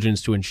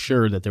diligence to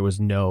ensure that there was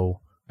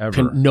no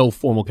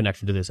formal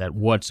connection to this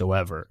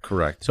whatsoever.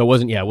 Correct. So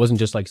it wasn't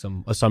just like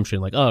some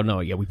assumption like, oh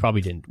no, yeah, we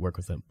probably didn't work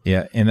with him.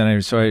 Yeah. And then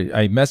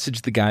I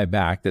messaged the guy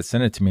back that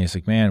sent it to me. It's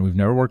like, man, we've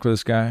never worked with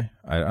this guy.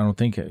 I don't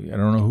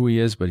know who he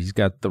is, but he's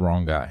got the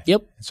wrong guy.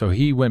 Yep. So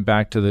he went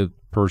back to the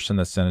person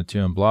that sent it to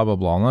him, blah, blah,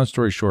 blah. Long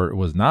story short, it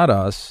was not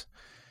us.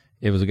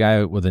 It was a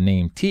guy with a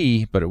name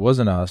T, but it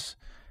wasn't us.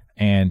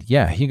 And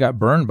yeah, he got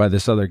burned by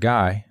this other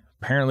guy.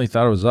 Apparently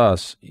thought it was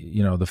us.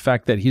 You know, the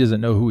fact that he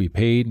doesn't know who he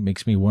paid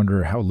makes me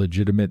wonder how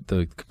legitimate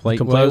the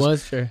complaint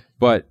was. Sure.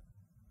 But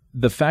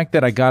the fact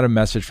that I got a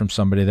message from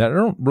somebody that I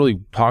don't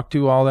really talk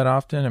to all that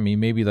often, I mean,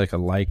 maybe like a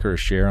like or a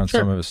share on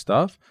some of his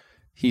stuff.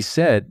 He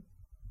said,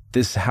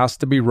 this has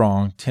to be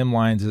wrong. Tim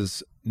Lyons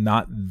is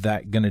not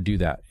going to do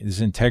that. His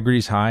integrity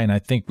is high, and I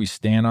think we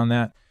stand on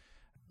that.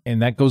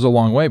 And that goes a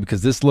long way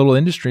because this little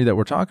industry that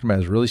we're talking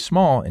about is really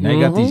small. And now you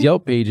got these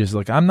Yelp pages.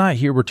 Like, I'm not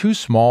here. We're too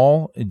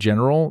small in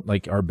general.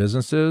 Like our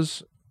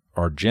businesses,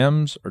 our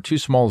gyms are too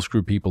small to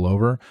screw people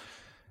over.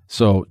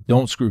 So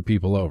don't screw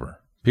people over,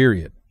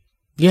 period.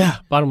 Yeah.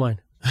 Bottom line.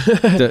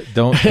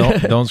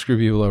 Don't screw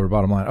people over,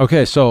 bottom line.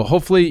 Okay. So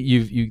hopefully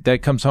you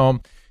that comes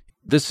home.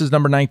 This is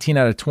number 19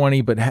 out of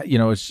 20, but you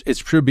know, it's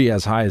should be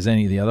as high as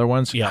any of the other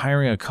ones. Yeah.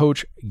 Hiring a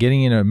coach,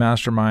 getting in a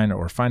mastermind,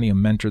 or finding a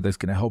mentor that's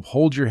going to help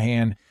hold your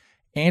hand,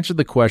 answer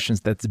the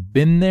questions, that's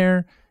been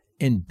there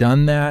and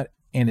done that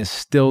and is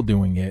still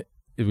doing it.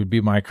 It would be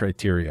my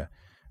criteria.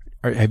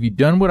 Have you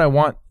done what I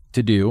want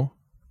to do?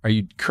 Are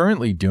you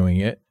currently doing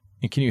it?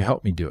 And can you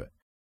help me do it?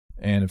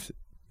 And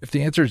if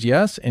the answer is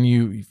yes, and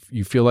you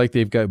feel like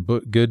they've got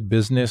good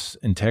business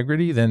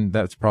integrity, then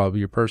that's probably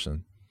your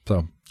person.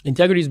 So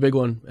integrity is a big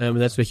one.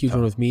 That's a huge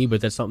one with me,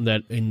 but that's something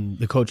that in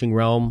the coaching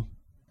realm,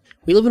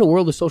 we live in a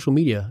world of social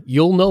media.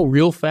 You'll know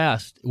real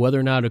fast whether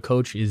or not a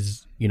coach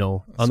is, you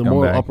know, on the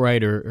moral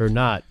upright or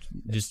not.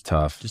 Just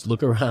tough. Just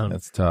look around.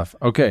 That's tough.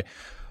 Okay.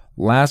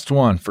 Last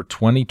one for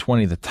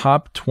 2020, the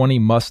top 20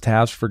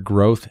 must-haves for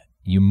growth.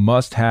 You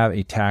must have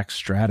a tax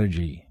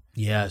strategy.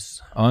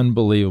 Yes.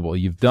 Unbelievable.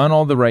 You've done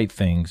all the right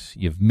things.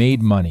 You've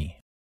made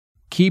money.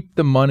 Keep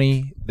the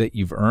money that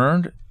you've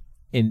earned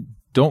and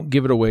don't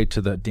give it away to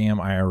the damn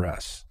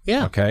IRS.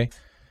 Yeah. Okay.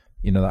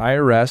 You know, the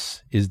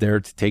IRS is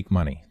there to take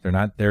money. They're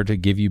not there to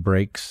give you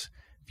breaks.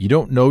 If you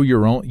don't know you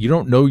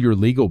don't know your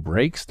legal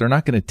breaks, they're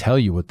not going to tell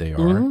you what they are.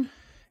 Mm-hmm.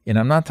 And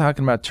I'm not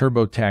talking about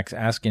TurboTax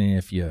asking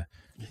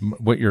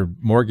what your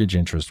mortgage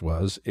interest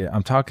was.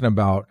 I'm talking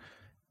about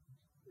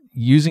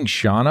using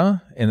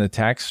Shauna in the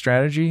tax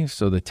strategy.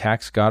 So the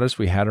tax goddess,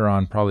 we had her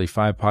on probably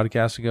 5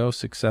 podcasts ago,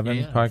 6,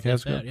 7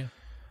 podcasts ago. Yeah.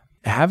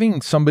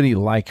 Having somebody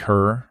like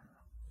her,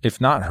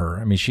 if not her,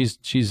 I mean,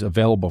 she's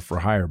available for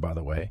hire, by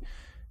the way,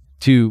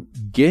 to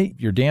get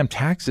your damn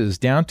taxes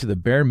down to the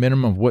bare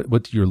minimum of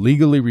what you're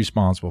legally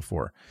responsible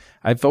for.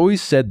 I've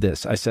always said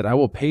this. I said, I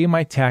will pay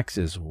my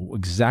taxes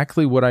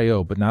exactly what I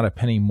owe, but not a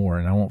penny more,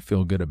 and I won't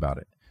feel good about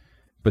it.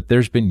 But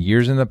there's been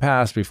years in the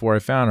past before I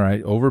found her, I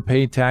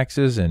overpaid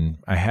taxes, and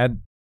I had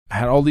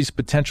all these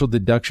potential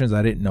deductions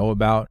I didn't know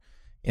about.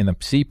 And the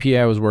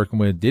CPA I was working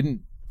with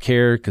didn't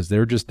care because they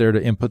were just there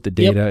to input the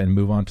data and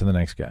move on to the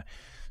next guy.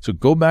 So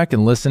go back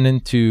and listen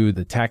into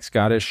the tax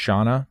goddess,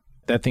 Shauna.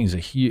 That thing's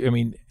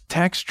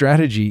tax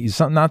strategy is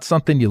not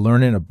something you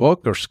learn in a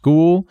book or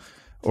school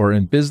or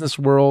in business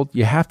world.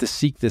 You have to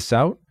seek this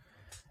out.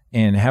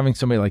 And having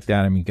somebody like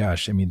that,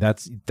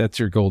 that's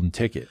your golden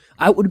ticket.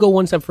 I would go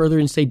one step further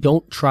and say,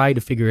 don't try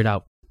to figure it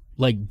out.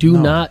 Like,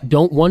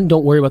 don't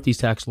worry about these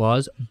tax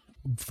laws.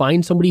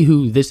 Find somebody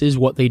who this is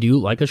what they do,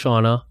 like a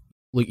Shauna.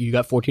 Like, you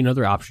got 14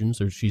 other options,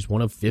 or she's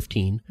one of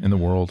 15 in the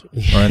world,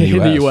 or in the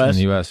US.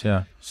 In the US,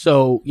 yeah.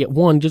 So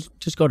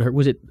just go to her.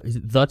 Is it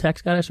the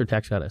tax goddess or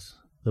tax goddess?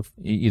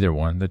 Either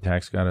one, the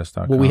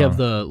taxgoddess.com. Well, we have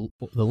the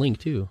link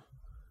too.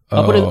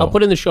 I'll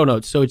put in the show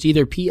notes. So it's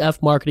either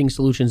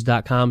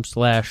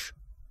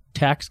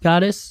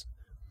pfmarketingsolutions.com/taxgoddess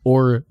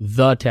or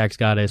the tax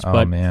goddess.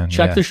 But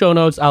check the show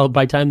notes.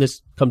 By the time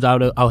this comes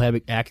out, I'll have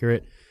it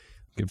accurate.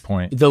 Good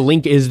point. The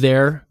link is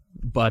there,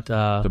 but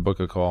to book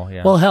a call.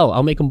 Yeah. Well, hell,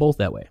 I'll make them both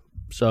that way.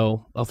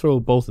 So I'll throw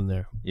both in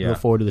there. Yeah. Go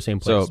forward to the same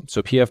place.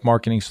 So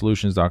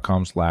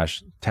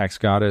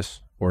pfmarketingsolutions.com/taxgoddess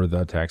or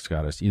the tax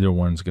goddess. Either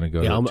one's going to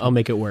go. Yeah, I'll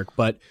make it work.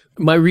 But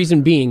my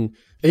reason being,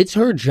 it's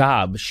her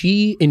job.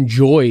 She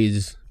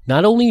enjoys.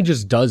 Not only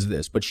just does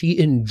this, but she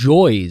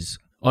enjoys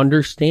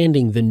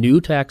understanding the new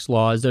tax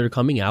laws that are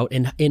coming out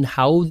and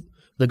how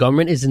the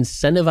government is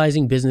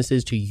incentivizing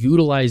businesses to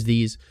utilize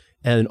these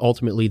and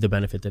ultimately the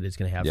benefit that it's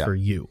going to have for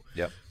you.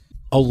 Yep.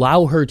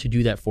 Allow her to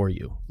do that for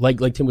you. Like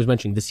Tim was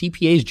mentioning, the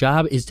CPA's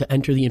job is to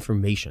enter the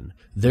information.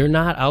 They're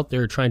not out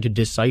there trying to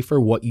decipher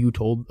what you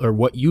told or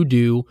what you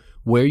do,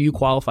 where you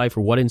qualify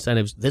for what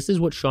incentives. This is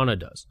what Shauna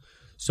does.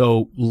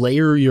 So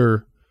layer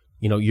your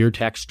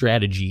tax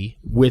strategy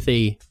with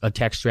a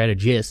tax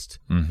strategist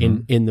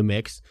in the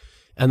mix,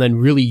 and then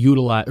really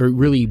utilize or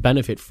really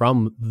benefit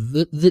from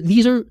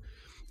these are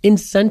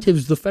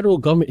incentives the federal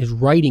government is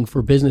writing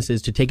for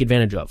businesses to take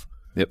advantage of.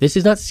 Yep. This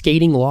is not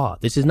skating law.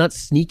 This is not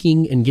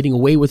sneaking and getting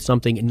away with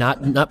something and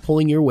not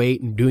pulling your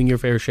weight and doing your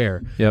fair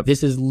share. Yep.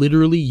 This is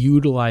literally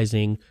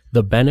utilizing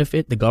the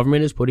benefit the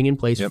government is putting in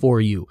place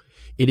for you.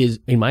 It is,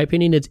 in my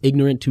opinion, it's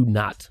ignorant to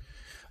not.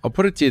 I'll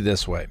put it to you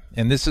this way,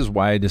 and this is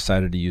why I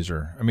decided to use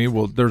her. I mean,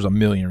 well, there's a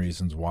million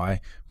reasons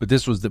why, but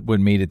this was what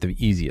made it the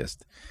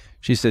easiest.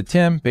 She said,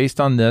 Tim, based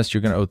on this,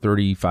 you're going to owe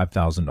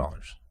 $35,000.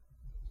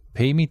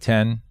 Pay me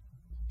 10,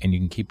 and you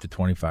can keep the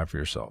 25 for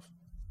yourself.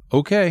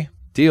 Okay,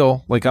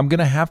 deal. Like, I'm going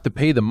to have to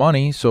pay the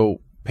money, so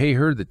pay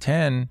her the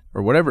 10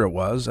 or whatever it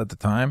was at the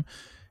time,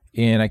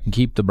 and I can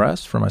keep the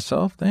rest for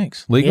myself.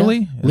 Thanks.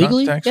 Legally? Yeah.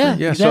 Legally? Yeah,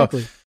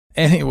 exactly. So,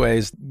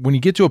 anyways, when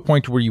you get to a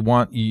point where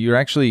you're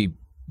actually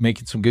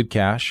making some good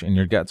cash and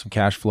you've got some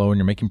cash flow and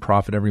you're making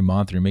profit every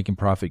month or you're making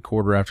profit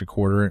quarter after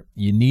quarter,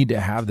 you need to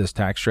have this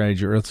tax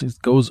strategy or else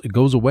it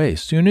goes away.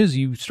 As soon as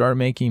you start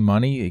making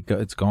money,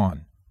 it's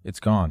gone. It's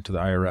gone to the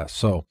IRS.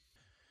 So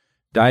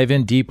dive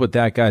in deep with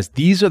that, guys.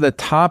 These are the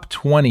top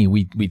 20.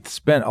 We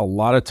spent a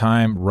lot of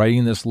time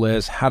writing this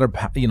list, how to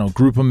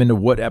group them into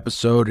what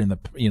episode in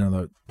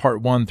the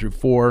part 1 through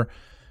 4.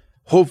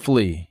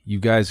 Hopefully you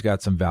guys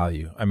got some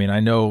value. I mean,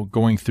 I know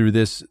going through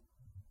this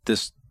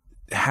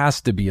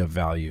has to be of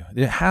value.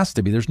 It has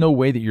to be. There's no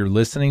way that you're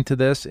listening to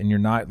this and you're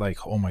not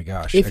like, oh my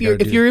gosh. If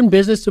you're in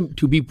business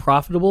to be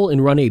profitable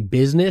and run a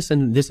business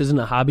and this isn't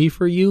a hobby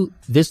for you,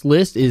 this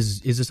list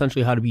is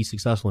essentially how to be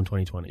successful in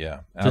 2020. Yeah,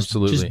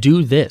 absolutely. Just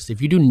do this.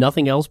 If you do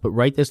nothing else but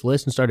write this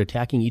list and start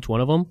attacking each one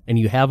of them, and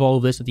you have all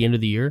of this at the end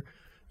of the year,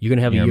 you're going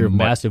to have a year of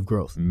massive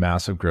growth.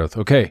 Massive growth.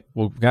 Okay.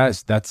 Well,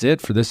 guys, that's it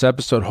for this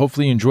episode.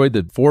 Hopefully you enjoyed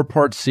the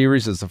 4-part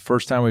series. It's the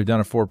first time we've done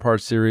a 4-part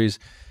series.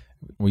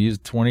 We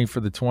used 20 for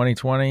the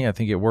 2020. I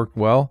think it worked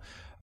well.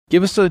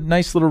 Give us a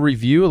nice little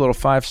review, a little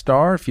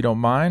 5-star if you don't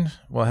mind.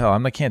 Well, hell,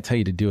 I can't tell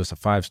you to do us a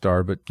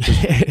 5-star, but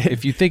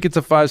if you think it's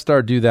a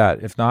 5-star, do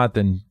that. If not,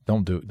 then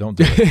don't do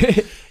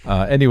it.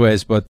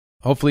 Anyways, but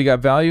hopefully you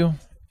got value.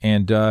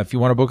 And if you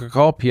want to book a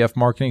call,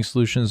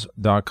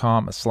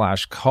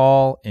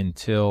 pfmarketingsolutions.com/call.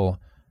 Until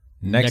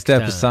next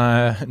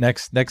episode,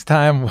 next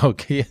time, we'll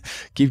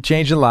keep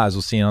changing lives.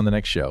 We'll see you on the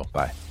next show.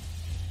 Bye.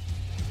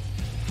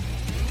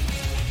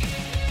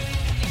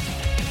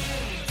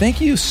 Thank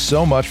you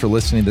so much for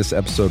listening to this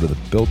episode of the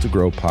Built to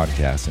Grow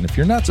podcast. And if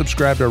you're not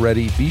subscribed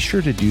already, be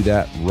sure to do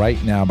that right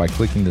now by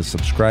clicking the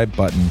subscribe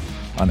button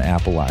on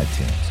Apple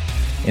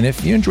iTunes. And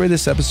if you enjoyed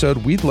this episode,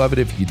 we'd love it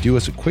if you could do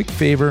us a quick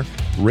favor,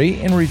 rate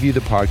and review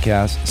the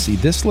podcast. See,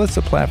 this lets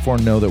the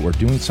platform know that we're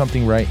doing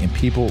something right and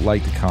people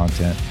like the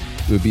content.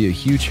 It would be a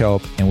huge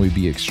help and we'd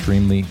be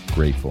extremely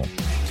grateful.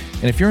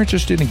 And if you're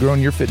interested in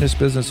growing your fitness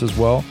business as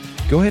well,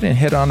 go ahead and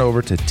head on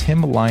over to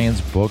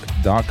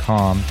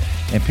timlyonsbook.com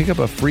and pick up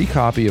a free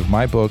copy of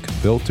my book,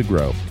 Built to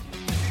Grow.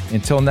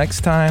 Until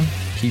next time,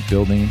 keep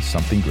building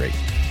something great.